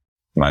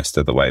most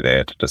of the way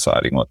there to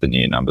deciding what the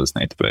new numbers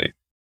need to be.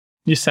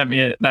 You sent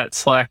me that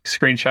Slack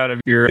screenshot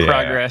of your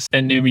progress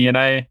in Numi,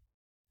 and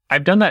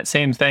I've done that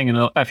same thing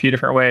in a few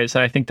different ways.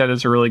 And I think that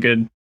is a really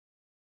good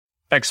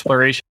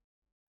exploration.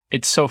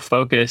 It's so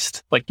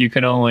focused, like you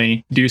can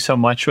only do so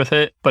much with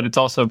it, but it's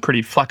also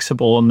pretty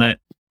flexible in that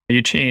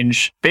you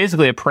change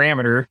basically a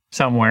parameter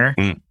somewhere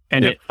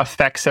and it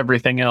affects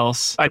everything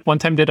else. I one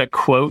time did a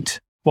quote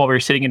while we were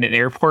sitting in an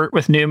airport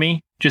with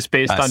Numi, just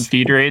based on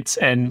feed rates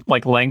and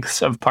like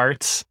lengths of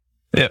parts.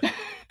 Yeah.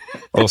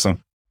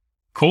 Awesome.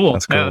 Cool.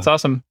 That's cool. Yeah, that's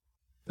awesome.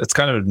 It's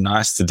kind of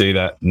nice to do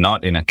that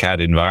not in a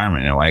CAD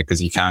environment in a way,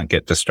 because you can't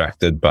get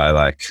distracted by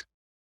like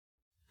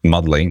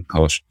modeling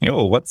or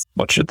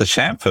what should the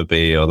chamfer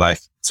be, or like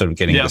sort of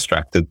getting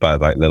distracted by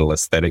like little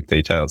aesthetic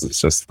details. It's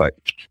just like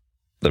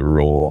the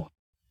raw,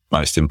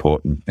 most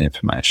important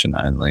information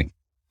only.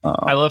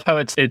 I love how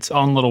it's its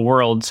own little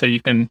world, so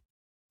you can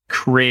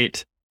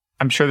create.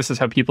 I'm sure this is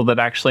how people that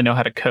actually know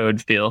how to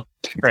code feel,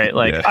 right?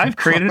 Like I've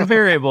created a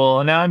variable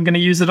and now I'm going to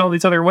use it all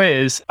these other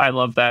ways. I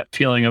love that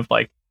feeling of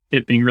like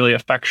it being really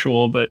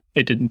effectual, but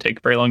it didn't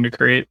take very long to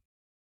create.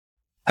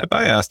 Have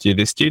I asked you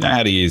this? Do you know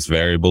how to use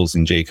variables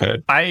in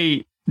G-code?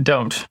 I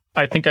don't.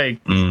 I think I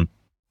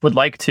would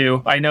like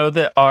to. I know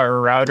that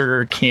our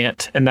router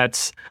can't, and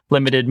that's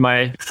limited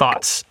my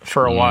thoughts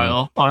for a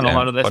while on a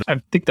lot of this.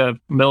 I think the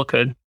mill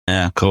could.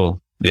 Yeah,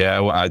 cool.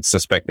 Yeah, well, I'd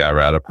suspect our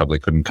router probably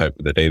couldn't cope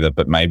with it either,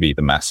 but maybe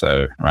the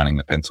Masso running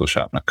the pencil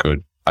sharpener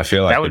could. I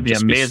feel like that would be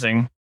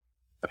amazing.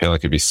 I feel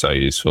like it'd be so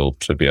useful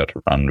to be able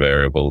to run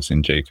variables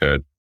in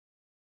G-code.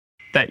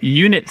 That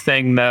unit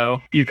thing,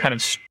 though,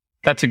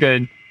 that's a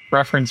good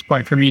reference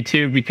point for me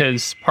too,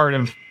 because part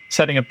of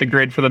setting up the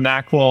grid for the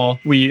NAC wall,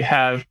 we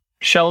have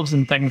shelves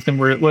and things, and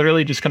we're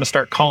literally just going to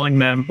start calling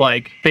them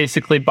like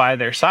basically by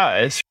their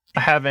size. I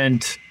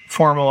haven't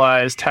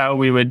formalized how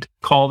we would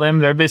call them.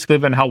 They're basically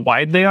been how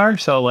wide they are.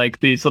 So like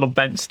these little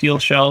bent steel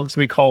shelves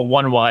we call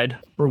 1 wide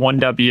or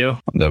 1W,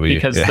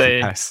 because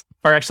they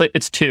are actually,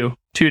 it's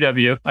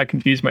 2W. I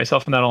confused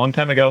myself on that a long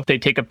time ago. They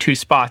take up 2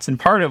 spots. And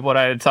part of what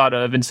I had thought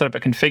of instead of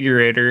a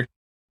configurator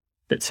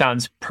that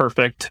sounds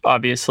perfect,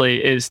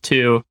 obviously, is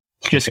to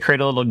just create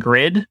a little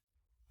grid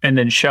and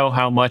then show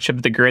how much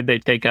of the grid they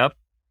take up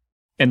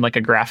in like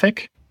a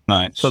graphic.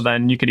 Nice. So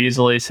then you could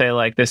easily say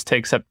like this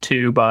takes up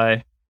 2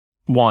 by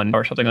 1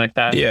 or something like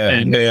that.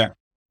 Yeah.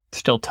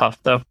 Still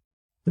tough though.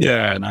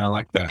 Yeah, no, I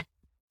like that.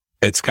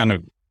 It's kind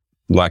of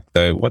like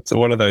what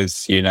are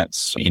those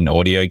units in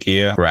audio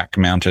gear, rack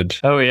mounted?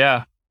 Oh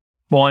yeah.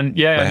 I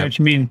know what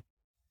you mean.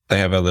 They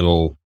have a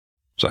little,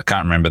 so I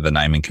can't remember the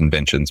naming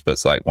conventions, but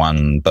it's like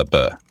one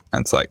and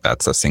it's like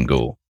that's a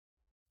single.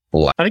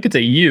 I think it's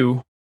a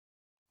U,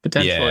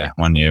 potentially. Yeah,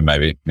 1 U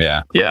maybe.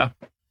 Yeah. Yeah.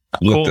 I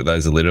looked at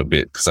those a little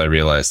bit because I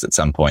realized at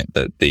some point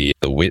that the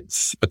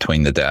width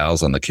between the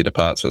dowels on the kit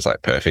parts was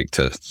like perfect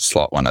to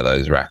slot one of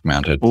those rack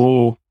mounted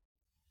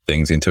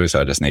things into.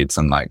 So I just need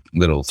some like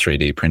little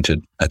 3D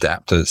printed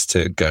adapters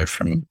to go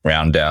from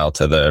round dowel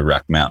to the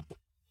rack mount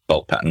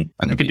bolt pattern.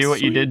 And you could do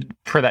what you did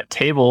for that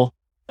table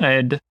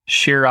and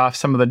shear off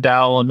some of the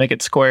dowel and make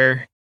it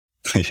square.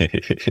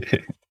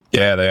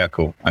 Yeah, they are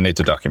cool. I need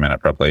to document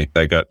it properly.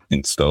 They got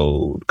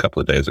installed a couple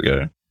of days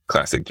ago.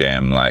 Classic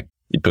Jam, like,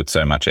 you put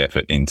so much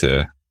effort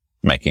into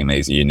making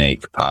these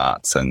unique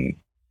parts, and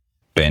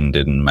Ben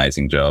did an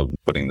amazing job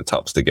putting the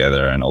tops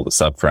together and all the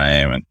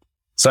subframe and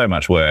so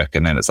much work.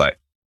 And then it's like,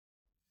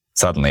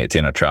 suddenly it's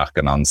in a truck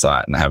and on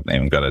site, and I haven't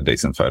even got a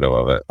decent photo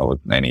of it or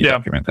any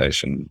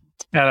documentation.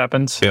 That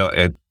happens.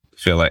 I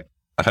feel like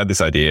I've had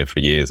this idea for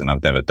years and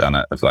I've never done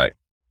it, of like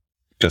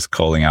just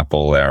calling up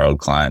all our old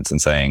clients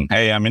and saying,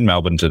 hey, I'm in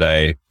Melbourne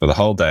today for the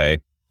whole day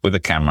with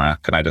a camera.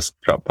 Can I just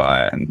drop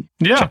by and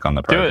check on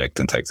the project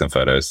and take some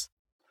photos?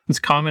 It's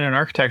common in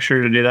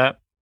architecture to do that.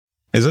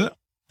 Is it?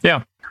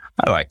 Yeah.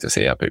 I like to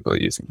see how people are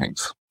using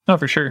things. Oh,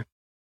 for sure.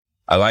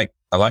 I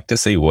like to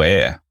see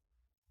wear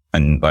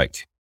and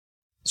like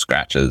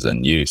scratches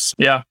and use.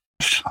 Yeah.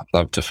 I'd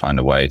love to find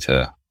a way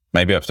to,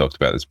 maybe I've talked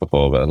about this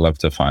before, but I'd love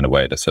to find a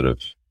way to sort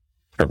of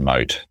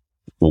promote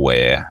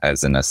wear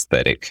as an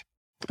aesthetic.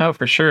 Oh,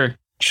 for sure.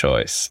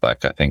 Choice.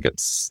 Like, I think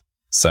it's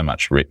so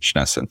much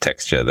richness and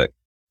texture that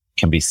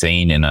can be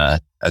seen in a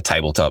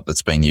tabletop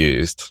that's been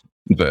used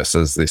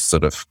versus this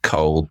sort of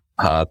cold,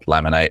 hard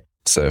laminate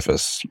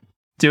surface.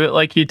 Do it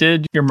like you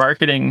did your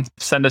marketing.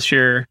 Send us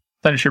your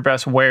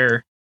best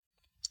wear.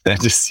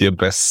 Send us your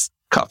best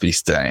coffee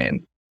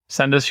stain.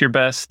 Send us your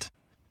best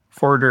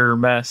Forder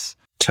mess.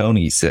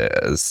 Tony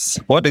says,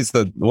 what's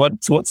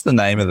the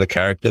name of the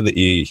character that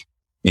you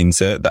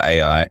insert, the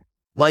AI?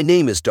 My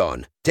name is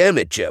Don. Damn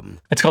it, Jim.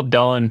 It's called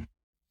Don.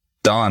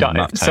 Don,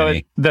 not Tony.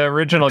 So the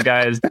original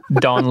guy is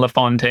Don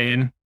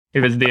LaFontaine.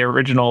 It was the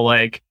original,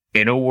 like,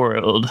 in a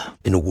world.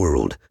 In a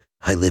world.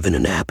 I live in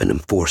an app and am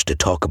forced to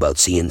talk about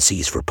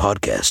CNCs for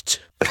podcasts.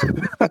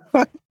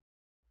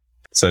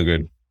 So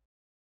good.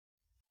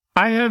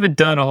 I haven't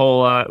done a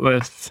whole lot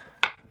with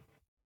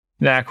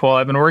NACWAL.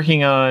 I've been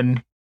working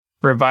on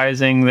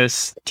revising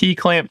this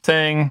T-clamp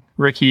thing.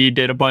 Ricky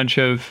did a bunch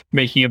of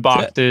making of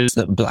boxes.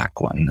 The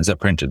black one. Is it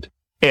printed?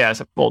 Yeah,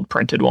 it's an old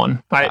printed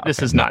one.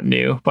 This is not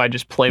new, but I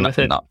just play with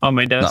it on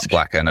my desk. Not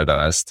black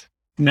anodized.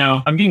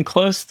 No, I'm getting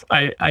close.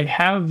 I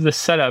have the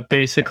setup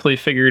basically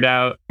figured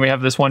out. We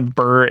have this one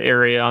burr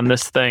area on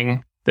this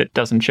thing that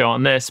doesn't show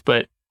on this,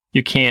 but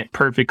you can't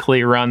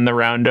perfectly run the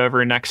round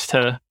over next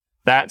to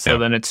that. So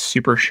then it's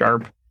super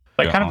sharp.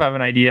 I kind of have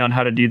an idea on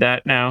how to do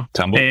that now.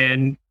 Tumble.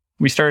 And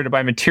we started to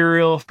buy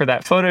material for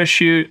that photo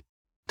shoot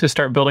to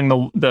start building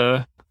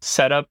the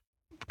setup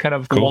kind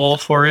of wall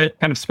for it.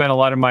 Kind of spent a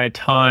lot of my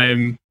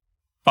time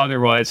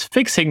otherwise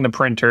fixing the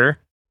printer,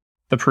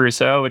 the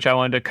Prusa, which I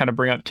wanted to kind of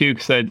bring up too,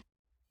 because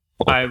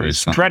I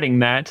was dreading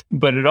that,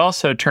 but it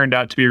also turned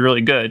out to be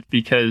really good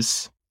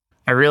because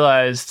I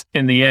realized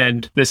in the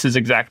end, this is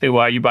exactly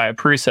why you buy a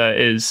Prusa,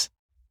 is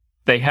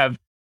they have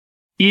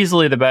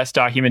easily the best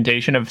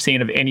documentation I've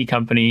seen of any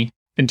company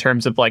in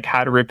terms of like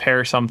how to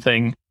repair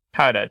something,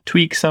 how to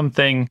tweak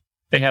something.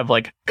 They have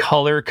like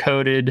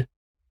color-coded,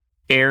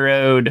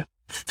 arrowed,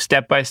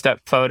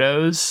 step-by-step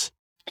photos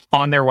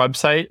on their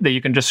website that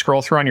you can just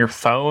scroll through on your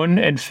phone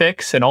and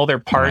fix, and all their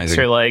parts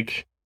are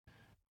like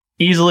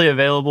easily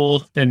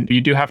available. And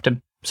you do have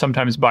to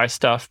sometimes buy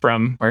stuff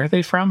from, where are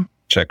they from?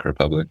 Czech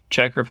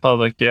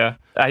Republic, yeah.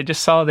 I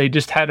just saw they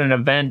just had an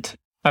event.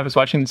 I was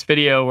watching this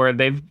video where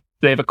they've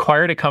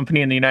acquired a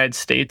company in the United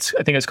States.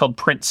 I think it's called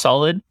Printed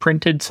Solid.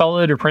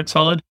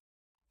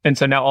 And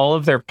so now all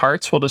of their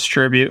parts will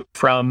distribute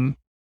from,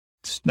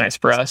 it's nice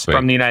for us,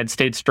 from the United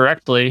States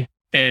directly.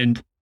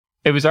 And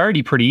it was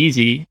already pretty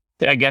easy,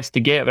 I guess,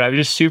 to get, but I was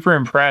just super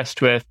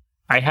impressed with,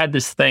 I had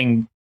this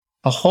thing,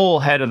 a whole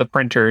head of the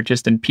printer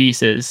just in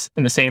pieces.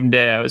 In the same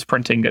day, I was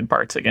printing good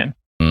parts again.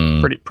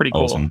 Pretty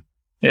cool. Awesome.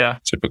 Yeah.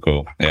 Super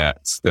cool. Yeah,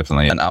 it's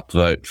definitely an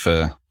upvote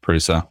for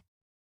Prusa.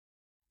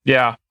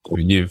 Yeah.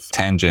 You've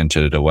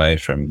tangented away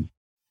from...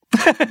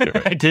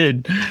 I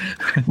did.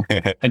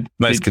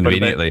 Most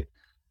conveniently.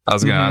 I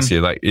was going to ask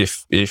you, like,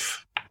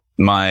 if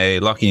my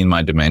locking in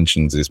my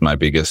dimensions is my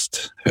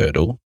biggest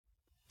hurdle,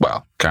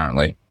 well,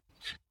 currently,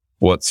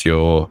 what's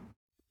your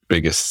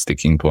biggest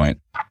sticking point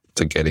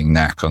to getting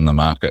Knack on the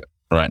market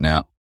right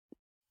now?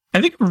 I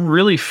think I'm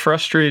really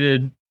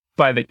frustrated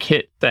by the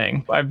kit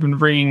thing. I've been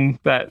bringing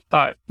that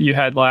thought you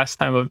had last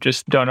time of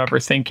just don't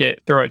overthink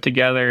it, throw it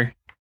together.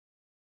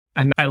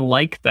 And I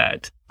like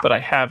that, but I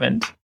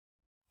haven't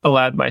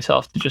allowed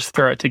myself to just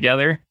throw it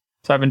together.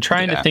 So I've been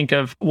trying to think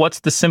of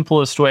what's the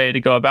simplest way to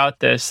go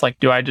about this. Like,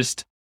 do I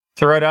just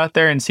throw it out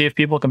there and see if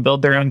people can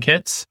build their own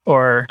kits?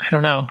 Or I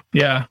don't know.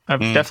 Yeah, I've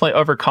definitely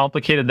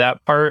overcomplicated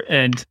that part.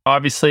 And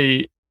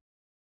obviously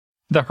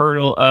the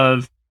hurdle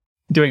of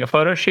doing a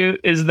photo shoot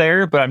is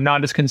there, but I'm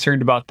not as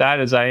concerned about that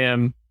as I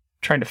am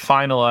trying to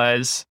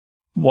finalize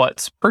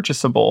what's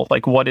purchasable.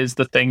 Like, what is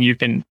the thing you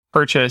can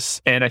purchase?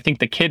 And I think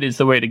the kit is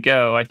the way to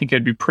go. I think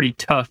it'd be pretty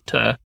tough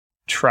to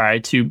try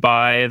to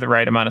buy the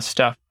right amount of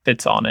stuff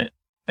that's on it.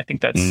 I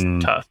think that's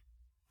tough,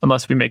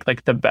 unless we make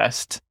like the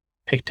best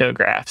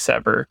pictographs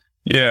ever.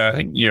 Yeah, I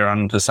think you're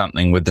onto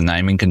something with the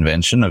naming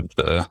convention of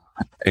the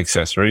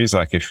accessories.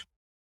 Like, if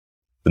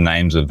the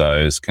names of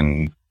those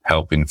can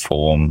help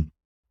inform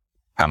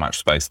how much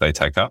space they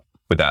take up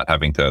without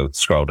having to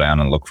scroll down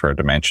and look for a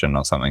dimension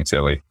or something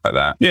silly like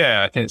that.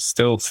 Yeah, I can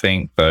still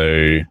think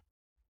though,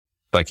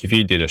 like if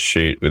you did a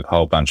shoot with a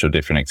whole bunch of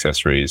different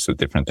accessories with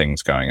different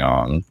things going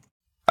on,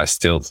 I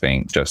still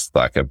think just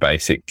like a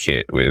basic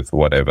kit with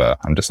whatever,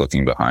 I'm just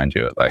looking behind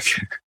you at like,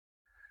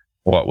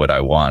 what would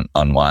I want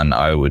on one?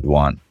 I would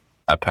want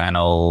a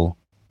panel.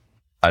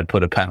 I'd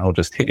put a panel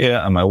just here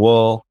on my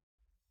wall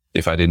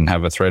if I didn't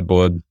have a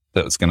threadboard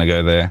that was going to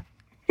go there.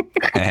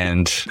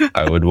 And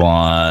I would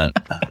want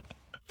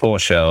 4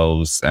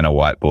 shelves and a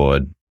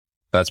whiteboard.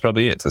 That's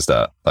probably it to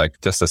start. Like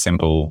just a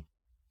simple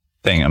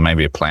thing, and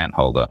maybe a plant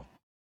holder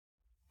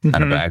and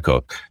a bag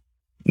hook.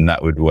 And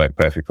that would work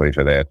perfectly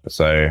for that.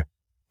 So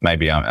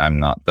maybe I'm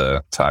not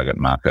the target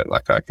market.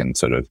 Like I can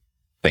sort of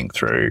think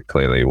through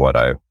clearly what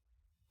I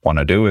want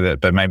to do with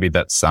it, but maybe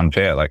that's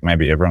unfair. Like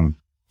maybe everyone,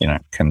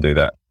 can do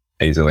that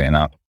easily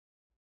enough.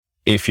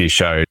 If you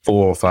show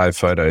 4 or 5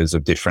 photos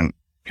of different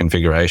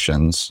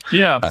configurations,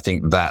 I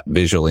think that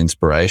visual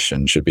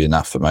inspiration should be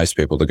enough for most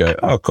people to go,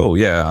 oh, cool.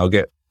 Yeah, I'll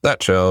get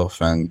that shelf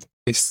and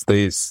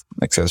these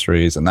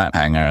accessories and that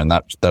hanger, and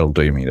that'll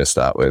do me to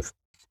start with.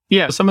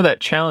 Yeah. Some of that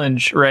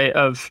challenge, right,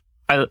 of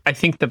I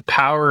think the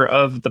power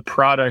of the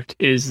product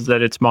is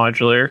that it's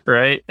modular,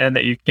 right? And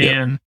that you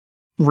can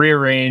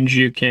rearrange,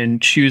 you can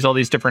choose all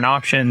these different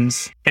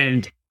options,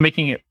 and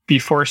making it be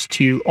forced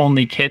to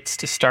only kits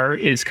to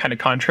start is kind of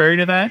contrary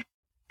to that.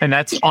 And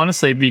that's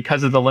honestly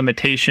because of the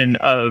limitation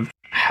of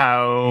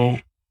how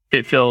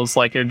it feels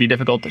like it would be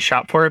difficult to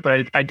shop for it.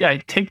 But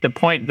I take the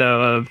point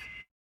though of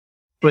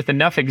with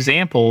enough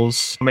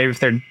examples, maybe if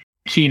they're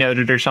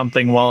keynoted or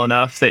something well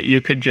enough that you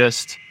could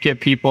just give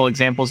people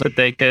examples that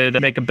they could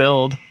make a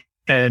build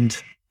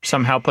and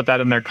somehow put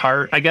that in their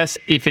cart. I guess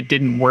if it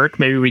didn't work,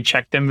 maybe we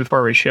check them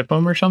before we ship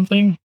them or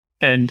something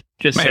and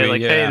just say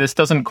like, hey, this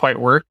doesn't quite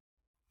work.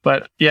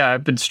 But yeah,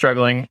 I've been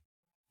struggling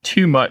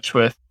too much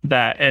with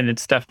that, and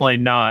it's definitely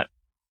not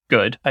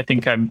good. I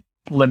think I'm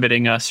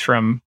limiting us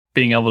from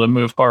being able to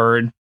move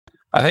forward.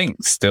 I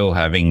think still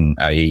having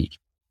a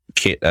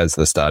kit as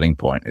the starting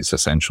point is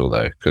essential,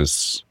 though,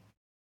 because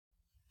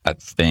I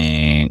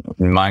think,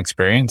 in my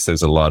experience,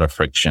 there's a lot of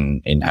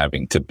friction in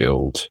having to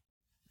build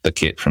the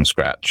kit from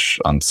scratch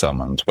on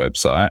someone's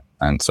website.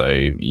 And so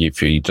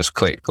if you just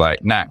click like,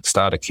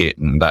 start a kit,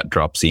 and that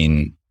drops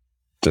in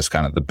just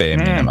kind of the bare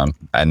minimum,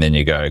 and then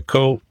you go,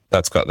 cool,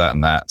 that's got that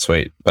and that,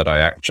 sweet. But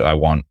I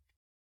want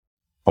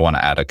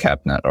to add a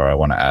cabinet, or I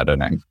want to add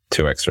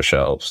 2 extra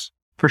shelves.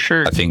 For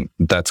sure. I think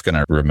that's going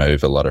to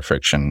remove a lot of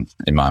friction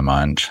in my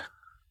mind,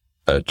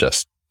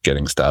 just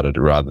getting started,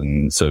 rather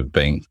than sort of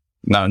being,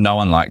 no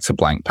one likes a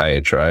blank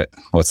page, right?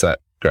 What's that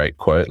great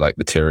quote? Like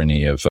the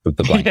tyranny of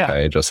the blank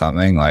page or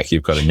something. Like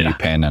you've got a new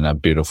pen and a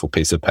beautiful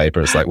piece of paper.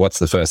 It's like, what's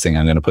the first thing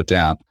I'm going to put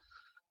down?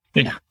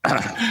 Yeah.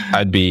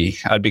 I'd be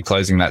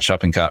closing that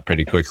shopping cart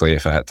pretty quickly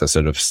if I had to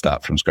sort of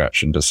start from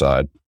scratch and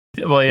decide.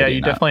 Well, yeah,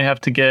 you definitely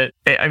have to get,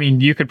 I mean,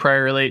 you could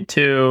probably relate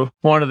to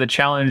one of the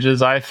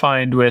challenges I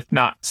find with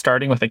not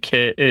starting with a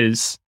kit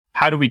is,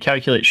 how do we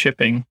calculate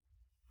shipping?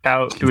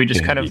 How do we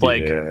just kind of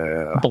like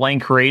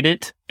blank rate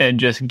it and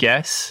just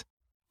guess?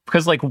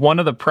 Because like one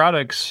of the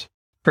products,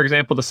 for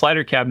example, the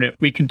slider cabinet,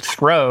 we can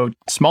throw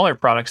smaller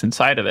products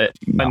inside of it.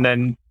 And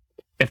then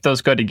if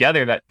those go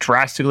together, that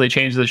drastically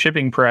changes the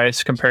shipping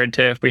price compared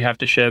to if we have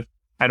to ship,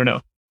 I don't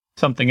know,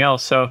 something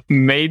else. So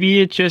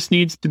maybe it just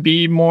needs to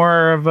be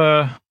more of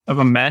a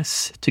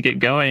mess to get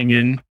going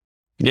and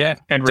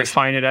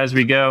refine it as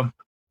we go.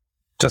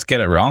 Just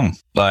get it wrong.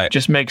 Like,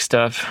 just make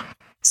stuff.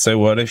 So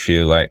what if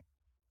you like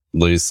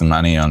lose some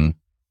money on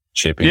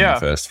shipping the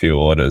first few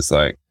orders?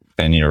 Like,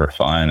 then you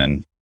refine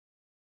and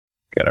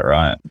get it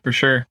right. For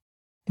sure.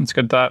 That's a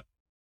good thought.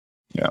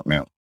 Yeah.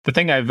 The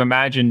thing I've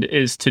imagined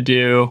is to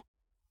do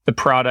the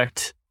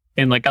product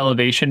in like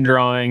elevation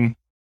drawing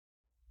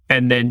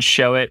and then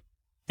show it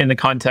in the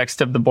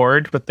context of the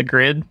board with the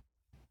grid,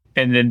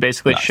 and then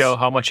basically show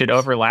how much it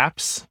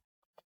overlaps.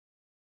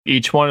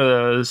 Each one of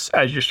those,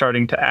 as you're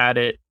starting to add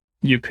it,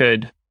 you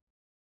could,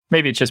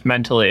 maybe it's just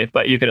mentally,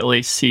 but you could at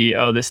least see,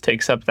 oh, this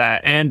takes up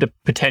that, and to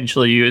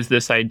potentially use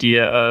this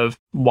idea of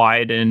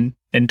wide and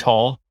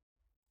tall,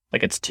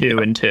 like it's 2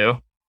 and 2,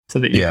 so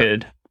that you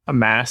could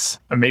amass,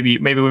 or maybe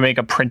we make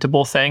a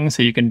printable thing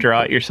so you can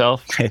draw it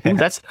yourself. Ooh,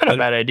 that's not a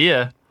bad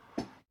idea.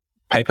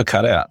 Paper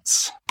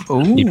cutouts.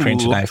 Ooh. You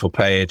print an A4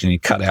 page and you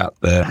cut out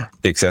the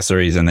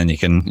accessories, and then you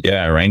can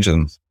arrange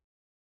them.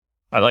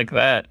 I like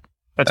that.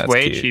 That's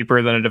way cute.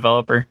 Cheaper than a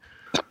developer.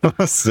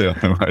 So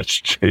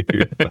much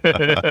cheaper.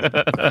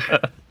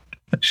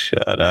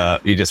 Shut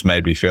up. You just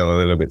made me feel a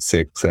little bit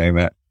sick saying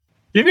that.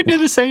 You could do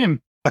the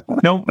same.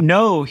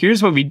 No.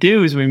 Here's what we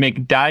do is we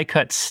make die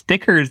cut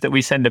stickers that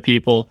we send to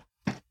people.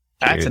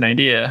 That's an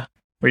idea.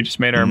 We just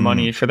made our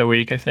money for the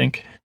week, I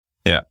think.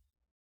 Yeah.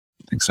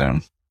 I think so.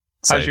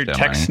 How's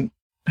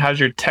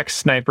your text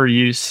sniper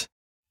use?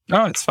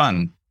 Oh, it's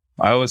fun.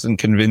 I wasn't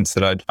convinced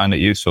that I'd find it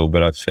useful,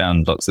 but I've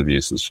found lots of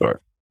uses for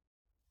it.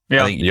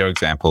 Yeah. I think your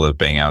example of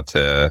being able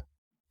to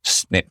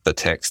snip the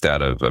text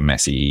out of a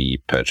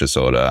messy purchase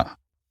order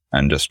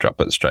and just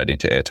drop it straight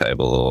into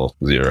Airtable or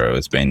Xero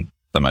has been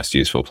the most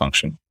useful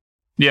function.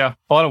 Yeah,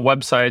 a lot of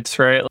websites,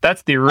 right?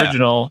 That's the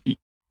original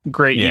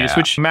great use,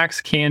 which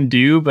Macs can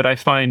do, but I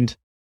find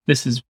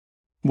this is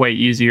way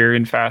easier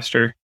and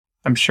faster.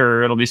 I'm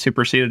sure it'll be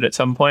superseded at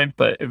some point,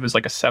 but it was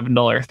like a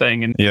 $7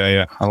 thing. And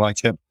yeah, I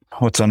like it.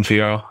 What's on for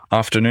your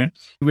afternoon?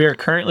 We are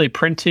currently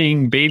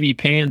printing Baby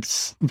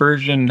Pants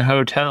version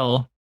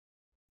Hotel.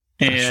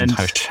 And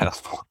Hotel.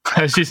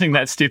 I was using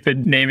that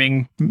stupid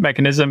naming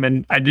mechanism,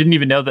 and I didn't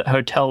even know that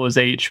Hotel was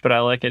H, but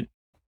I like it.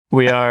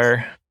 We are,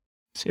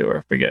 let's see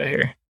where we go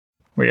here.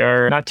 We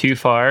are not too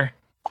far.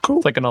 Cool.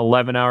 It's like an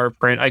 11-hour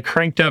print. I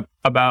cranked up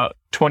about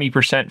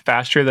 20%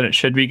 faster than it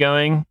should be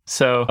going.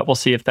 So we'll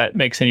see if that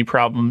makes any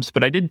problems.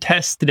 But I did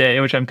test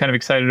today, which I'm kind of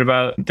excited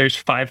about. There's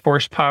 5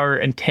 horsepower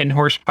and 10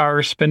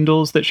 horsepower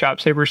spindles that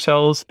ShopSaver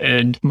sells.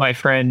 And my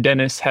friend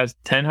Dennis has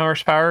 10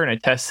 horsepower, and I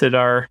tested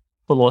our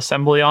little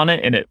assembly on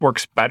it, and it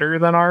works better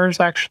than ours,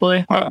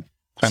 actually. Wow,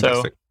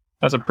 fantastic. So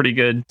that's a pretty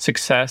good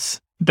success.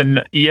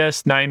 The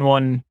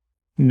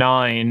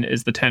ES919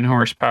 is the 10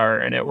 horsepower,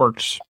 and it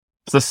works.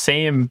 It's the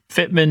same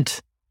fitment.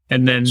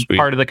 And then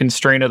part of the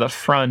constraint of the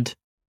front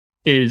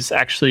is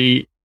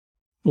actually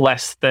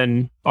less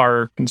than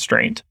our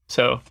constraint.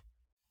 So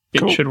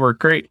it should work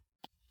great.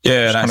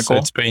 Yeah, nice. Cool.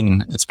 It's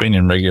been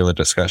in regular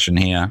discussion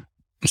here.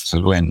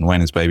 So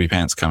when is Baby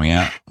Pants coming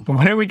out?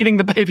 When are we getting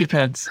the Baby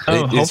Pants?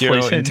 Oh, is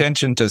your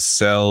intention to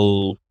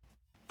sell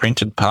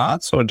printed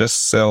parts or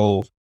just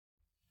sell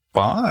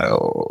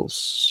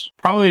files?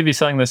 Probably be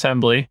selling the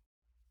assembly.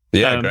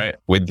 Yeah, great.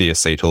 With the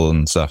acetyl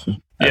and stuff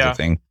as a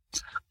thing.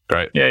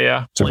 Great.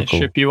 Yeah. I'll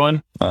ship you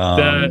one.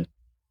 I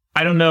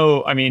don't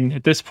know. I mean,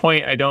 at this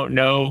point, I don't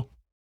know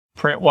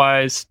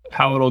print-wise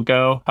how it'll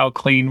go, how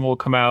clean will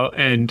come out.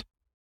 And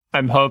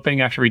I'm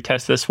hoping after we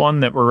test this one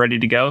that we're ready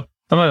to go.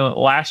 Some of the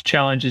last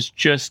challenge is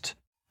just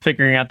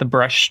figuring out the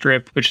brush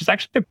strip, which is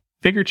actually a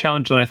bigger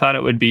challenge than I thought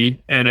it would be.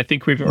 And I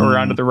think we're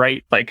onto the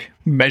right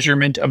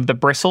measurement of the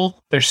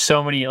bristle. There's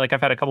so many,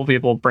 I've had a couple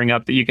people bring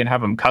up that you can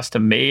have them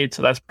custom made.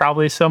 So that's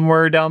probably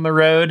somewhere down the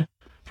road.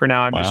 For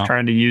now, I'm just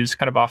trying to use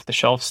kind of off the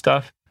shelf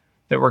stuff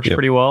that works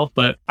pretty well.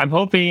 But I'm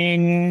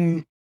hoping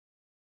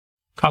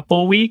a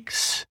couple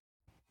weeks,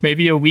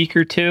 maybe a week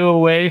or two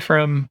away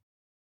from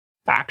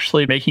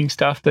actually making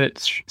stuff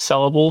that's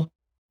sellable.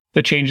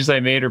 The changes I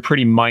made are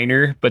pretty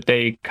minor, but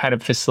they kind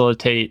of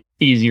facilitate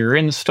easier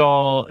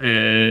install.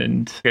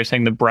 And you're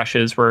saying the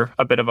brushes were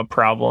a bit of a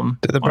problem.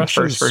 Do the brushes,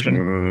 on the first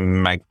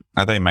version.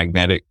 Are they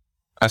magnetic?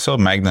 I saw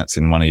magnets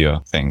in one of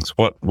your things.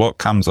 What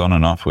comes on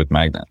and off with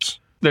magnets?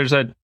 There's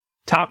a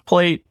top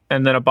plate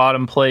and then a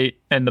bottom plate,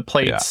 and the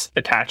plates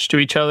attach to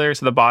each other.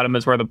 So the bottom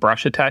is where the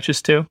brush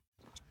attaches to.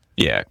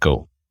 Yeah,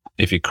 cool.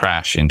 If you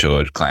crash into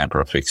a clamp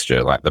or a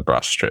fixture, the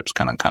brush strips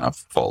kind of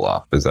fall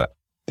off. Is that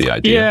the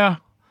idea? Yeah.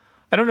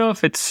 I don't know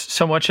if it's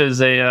so much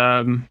as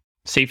a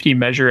safety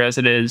measure as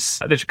it is.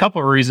 There's a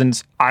couple of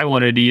reasons I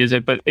wanted to use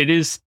it, but it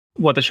is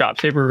what the Shop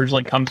Saver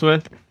originally comes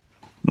with.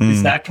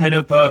 Is that kind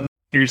of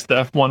here's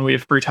the one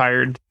we've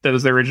retired. That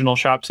was the original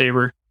Shop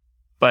Saver,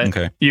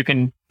 but you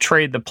can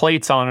trade the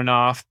plates on and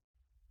off.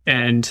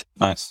 And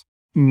nice.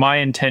 My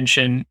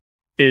intention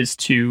is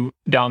to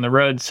down the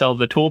road sell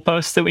the tool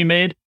posts that we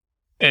made,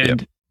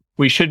 and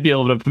we should be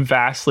able to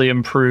vastly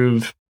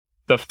improve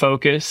the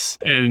focus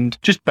and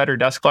just better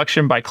dust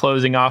collection by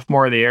closing off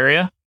more of the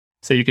area.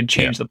 So you can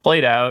change the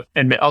plate out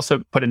and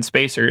also put in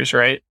spacers,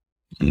 right?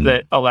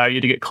 That allow you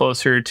to get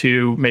closer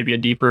to maybe a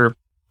deeper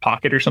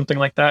pocket or something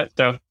like that.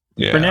 So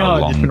for now,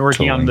 I've just been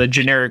working on the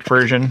generic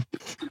version.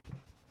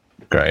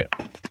 Great.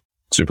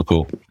 Super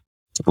cool.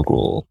 Super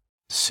cool.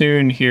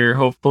 Soon here,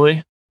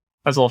 hopefully.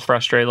 I was a little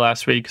frustrated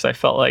last week because I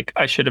felt like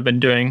I should have been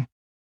doing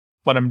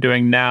what I'm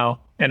doing now,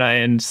 and I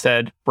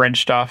instead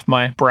wrenched off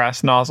my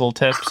brass nozzle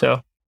tip.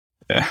 So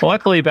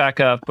luckily back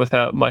up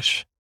without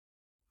much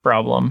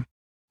problem.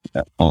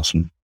 Yeah,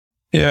 awesome.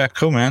 Yeah,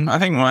 cool, man. I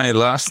think my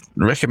last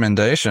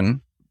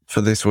recommendation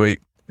for this week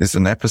is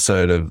an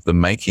episode of the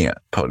Making It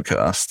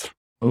podcast.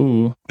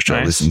 Ooh, which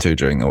I listened to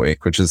during the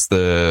week, which is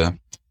the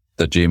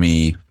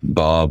Jimmy,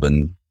 Bob,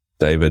 and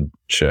David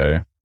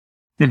show.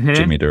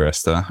 Jimmy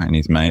DeResta and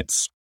his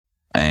mates.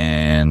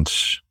 And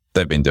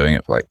they've been doing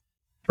it for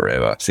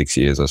forever, 6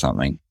 years or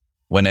something.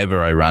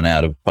 Whenever I run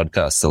out of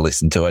podcasts to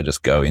listen to, I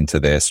just go into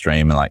their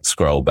stream and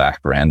scroll back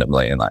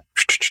randomly and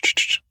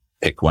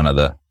pick one of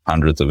the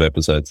hundreds of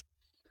episodes.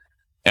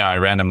 Yeah, I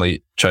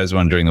randomly chose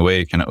one during the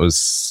week, and it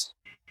was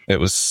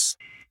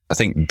I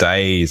think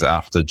days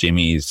after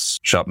Jimmy's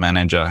shop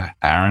manager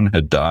Aaron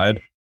had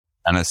died,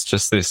 and it's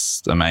just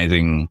this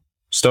amazing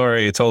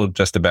story. It's all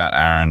just about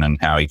Aaron and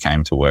how he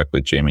came to work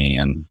with Jimmy,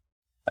 and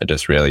it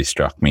just really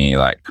struck me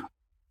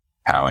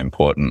how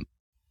important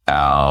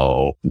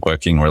our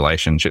working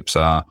relationships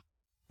are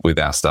with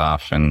our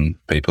staff and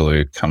people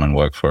who come and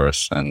work for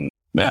us. And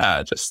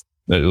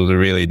it was a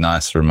really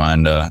nice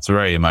reminder. It's a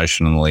very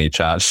emotionally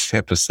charged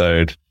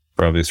episode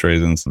for obvious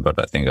reasons, but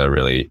I think a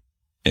really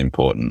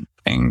important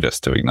thing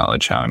just to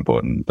acknowledge how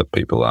important the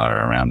people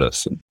are around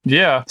us. And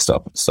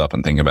stop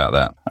and think about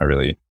that. I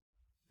really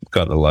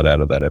got a lot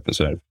out of that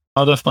episode.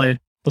 I'll definitely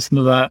listen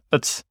to that.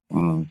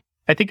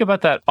 I think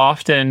about that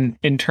often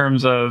in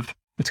terms of,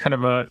 it's kind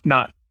of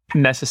not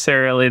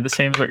necessarily the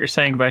same as what you're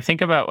saying, but I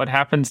think about what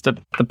happens to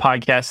the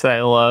podcasts that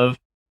I love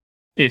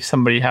if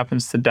somebody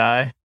happens to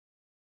die,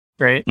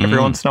 right? Every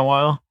once in a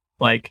while,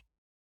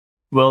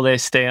 will they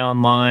stay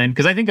online?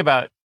 Because I think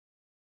about,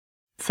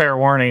 fair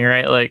warning,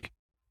 right?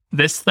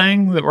 This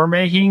thing that we're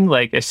making,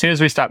 as soon as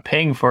we stop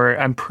paying for it,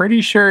 I'm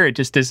pretty sure it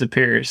just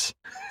disappears.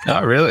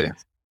 Oh, really?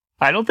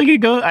 I don't think it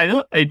goes.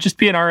 It'd just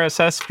be an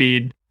RSS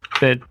feed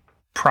that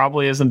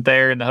probably isn't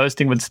there, and the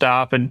hosting would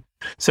stop. And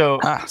so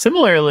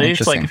similarly,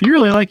 it's if you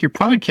really like your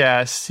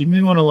podcasts, you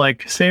may want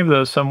to save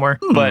those somewhere.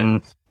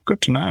 But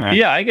good to know.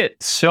 Yeah, I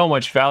get so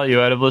much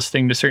value out of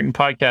listening to certain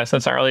podcasts.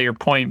 That's not really your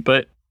point,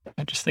 but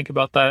I just think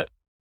about that.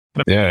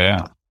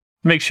 Yeah. It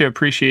makes you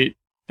appreciate,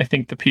 I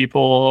think, the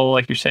people,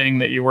 like you're saying,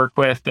 that you work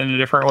with in a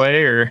different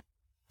way, or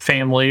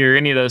family, or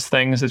any of those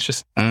things. It's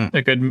just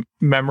a good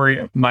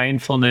memory,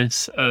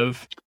 mindfulness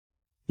of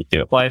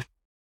life.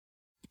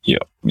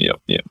 Yep.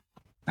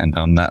 And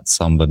on that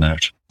somber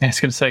note, I was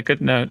going to say,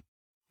 good note.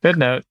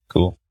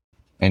 Cool.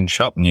 In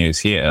shop news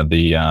here,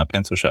 the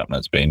pencil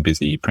sharpener's been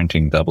busy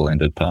printing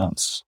double-ended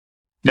parts.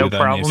 No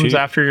problems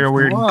after your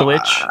weird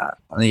glitch?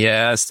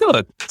 Yeah, still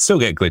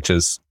get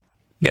glitches.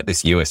 Get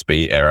this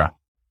USB error.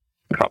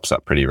 Crops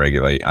up pretty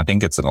regularly. I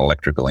think it's an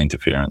electrical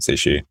interference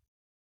issue.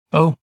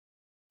 Oh,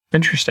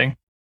 interesting.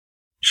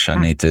 Which I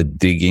need to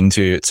dig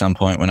into at some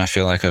point when I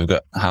feel like I've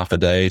got half a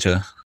day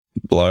to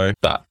blow.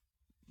 But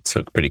it's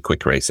a pretty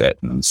quick reset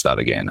and start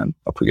again, and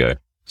up we go.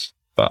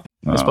 But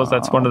I suppose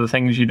that's one of the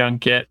things you don't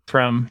get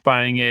from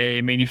buying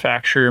a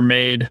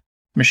manufacturer-made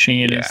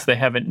machine is they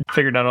haven't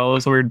figured out all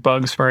those weird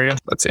bugs for you.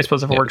 That's it. I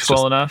suppose if it works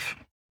well enough.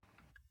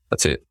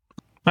 That's it.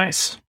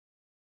 Nice.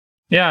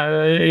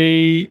 Yeah,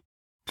 I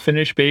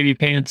finished baby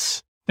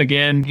pants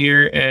again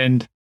here,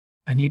 and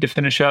I need to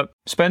finish up,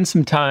 spend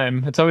some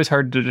time. It's always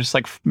hard to just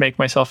like make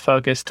myself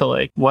focus to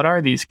like, what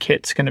are these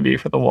kits going to be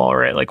for the wall,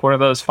 right? Like, what are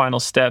those final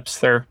steps?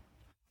 They're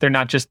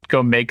not just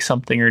go make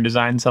something or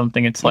design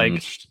something. It's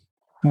like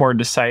more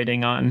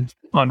deciding on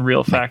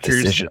real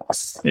factors.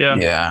 Decisions.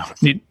 Yeah.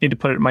 Need to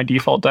put it in my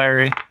default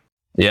diary.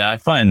 Yeah, I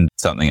find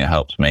something that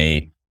helps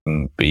me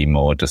be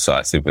more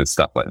decisive with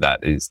stuff like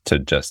that is to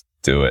just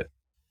do it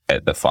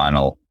at the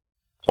final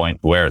point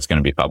where it's going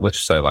to be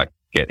published. So like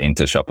get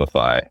into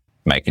Shopify,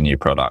 make a new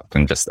product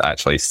and just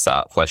actually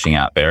start fleshing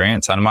out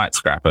variants. I might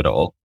scrap it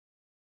all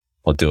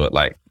or do it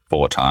like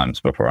 4 times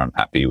before I'm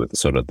happy with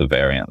the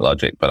variant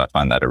logic. But I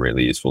find that a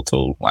really useful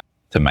tool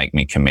to make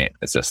me commit.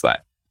 It's just like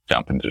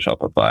jump into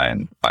Shopify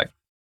and like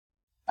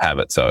have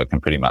it so it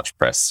can pretty much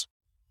press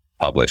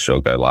publish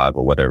or go live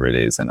or whatever it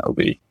is and it'll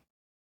be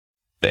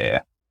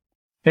there.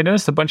 I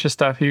noticed a bunch of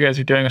stuff you guys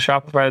are doing with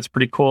Shopify that's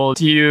pretty cool.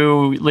 Do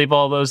you leave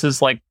all those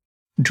as like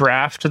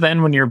draft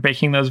then when you're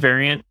making those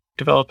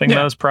developing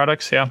those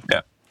products? Yeah.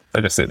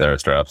 They just sit there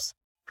as drafts.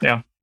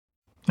 Yeah.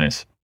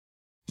 Nice.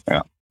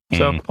 Yeah.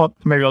 So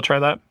maybe I'll try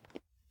that.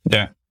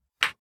 Yeah.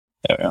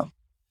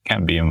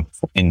 Can be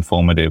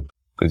informative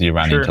because you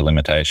run into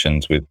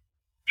limitations with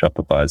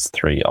Shopify's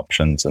 3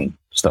 options and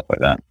stuff like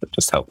that. It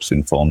just helps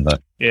inform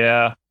the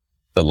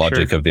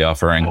logic of the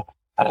offering.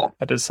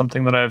 That is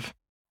something that I've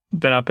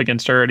been up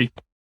against already.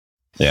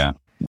 Yeah.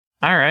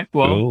 All right.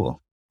 Well,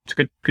 cool. It's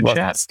good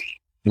chat.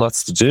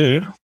 Lots to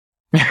do.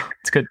 Yeah,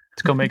 it's good.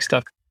 Let's go make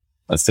stuff.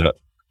 Let's do it.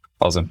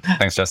 Awesome.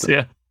 Thanks, Justin.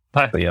 Yeah.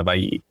 Bye.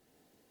 Bye.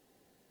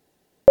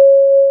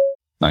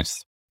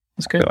 Nice.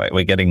 That's good. So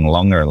we're getting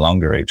longer and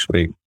longer each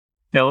week.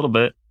 Yeah, a little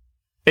bit.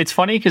 It's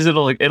funny because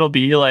it'll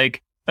be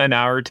like an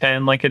hour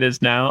 10 like it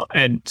is now,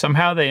 and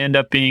somehow they end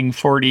up being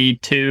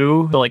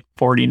 42 to like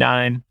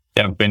 49.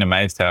 Yeah, I've been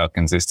amazed how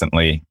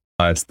consistently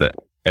nice the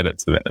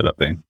edits have ended up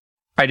being.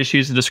 I just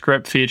use the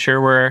script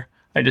feature where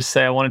I just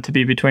say I want it to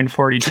be between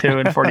 42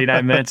 and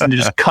 49 minutes and it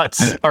just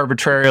cuts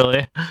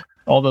arbitrarily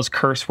all those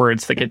curse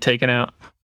words that get taken out.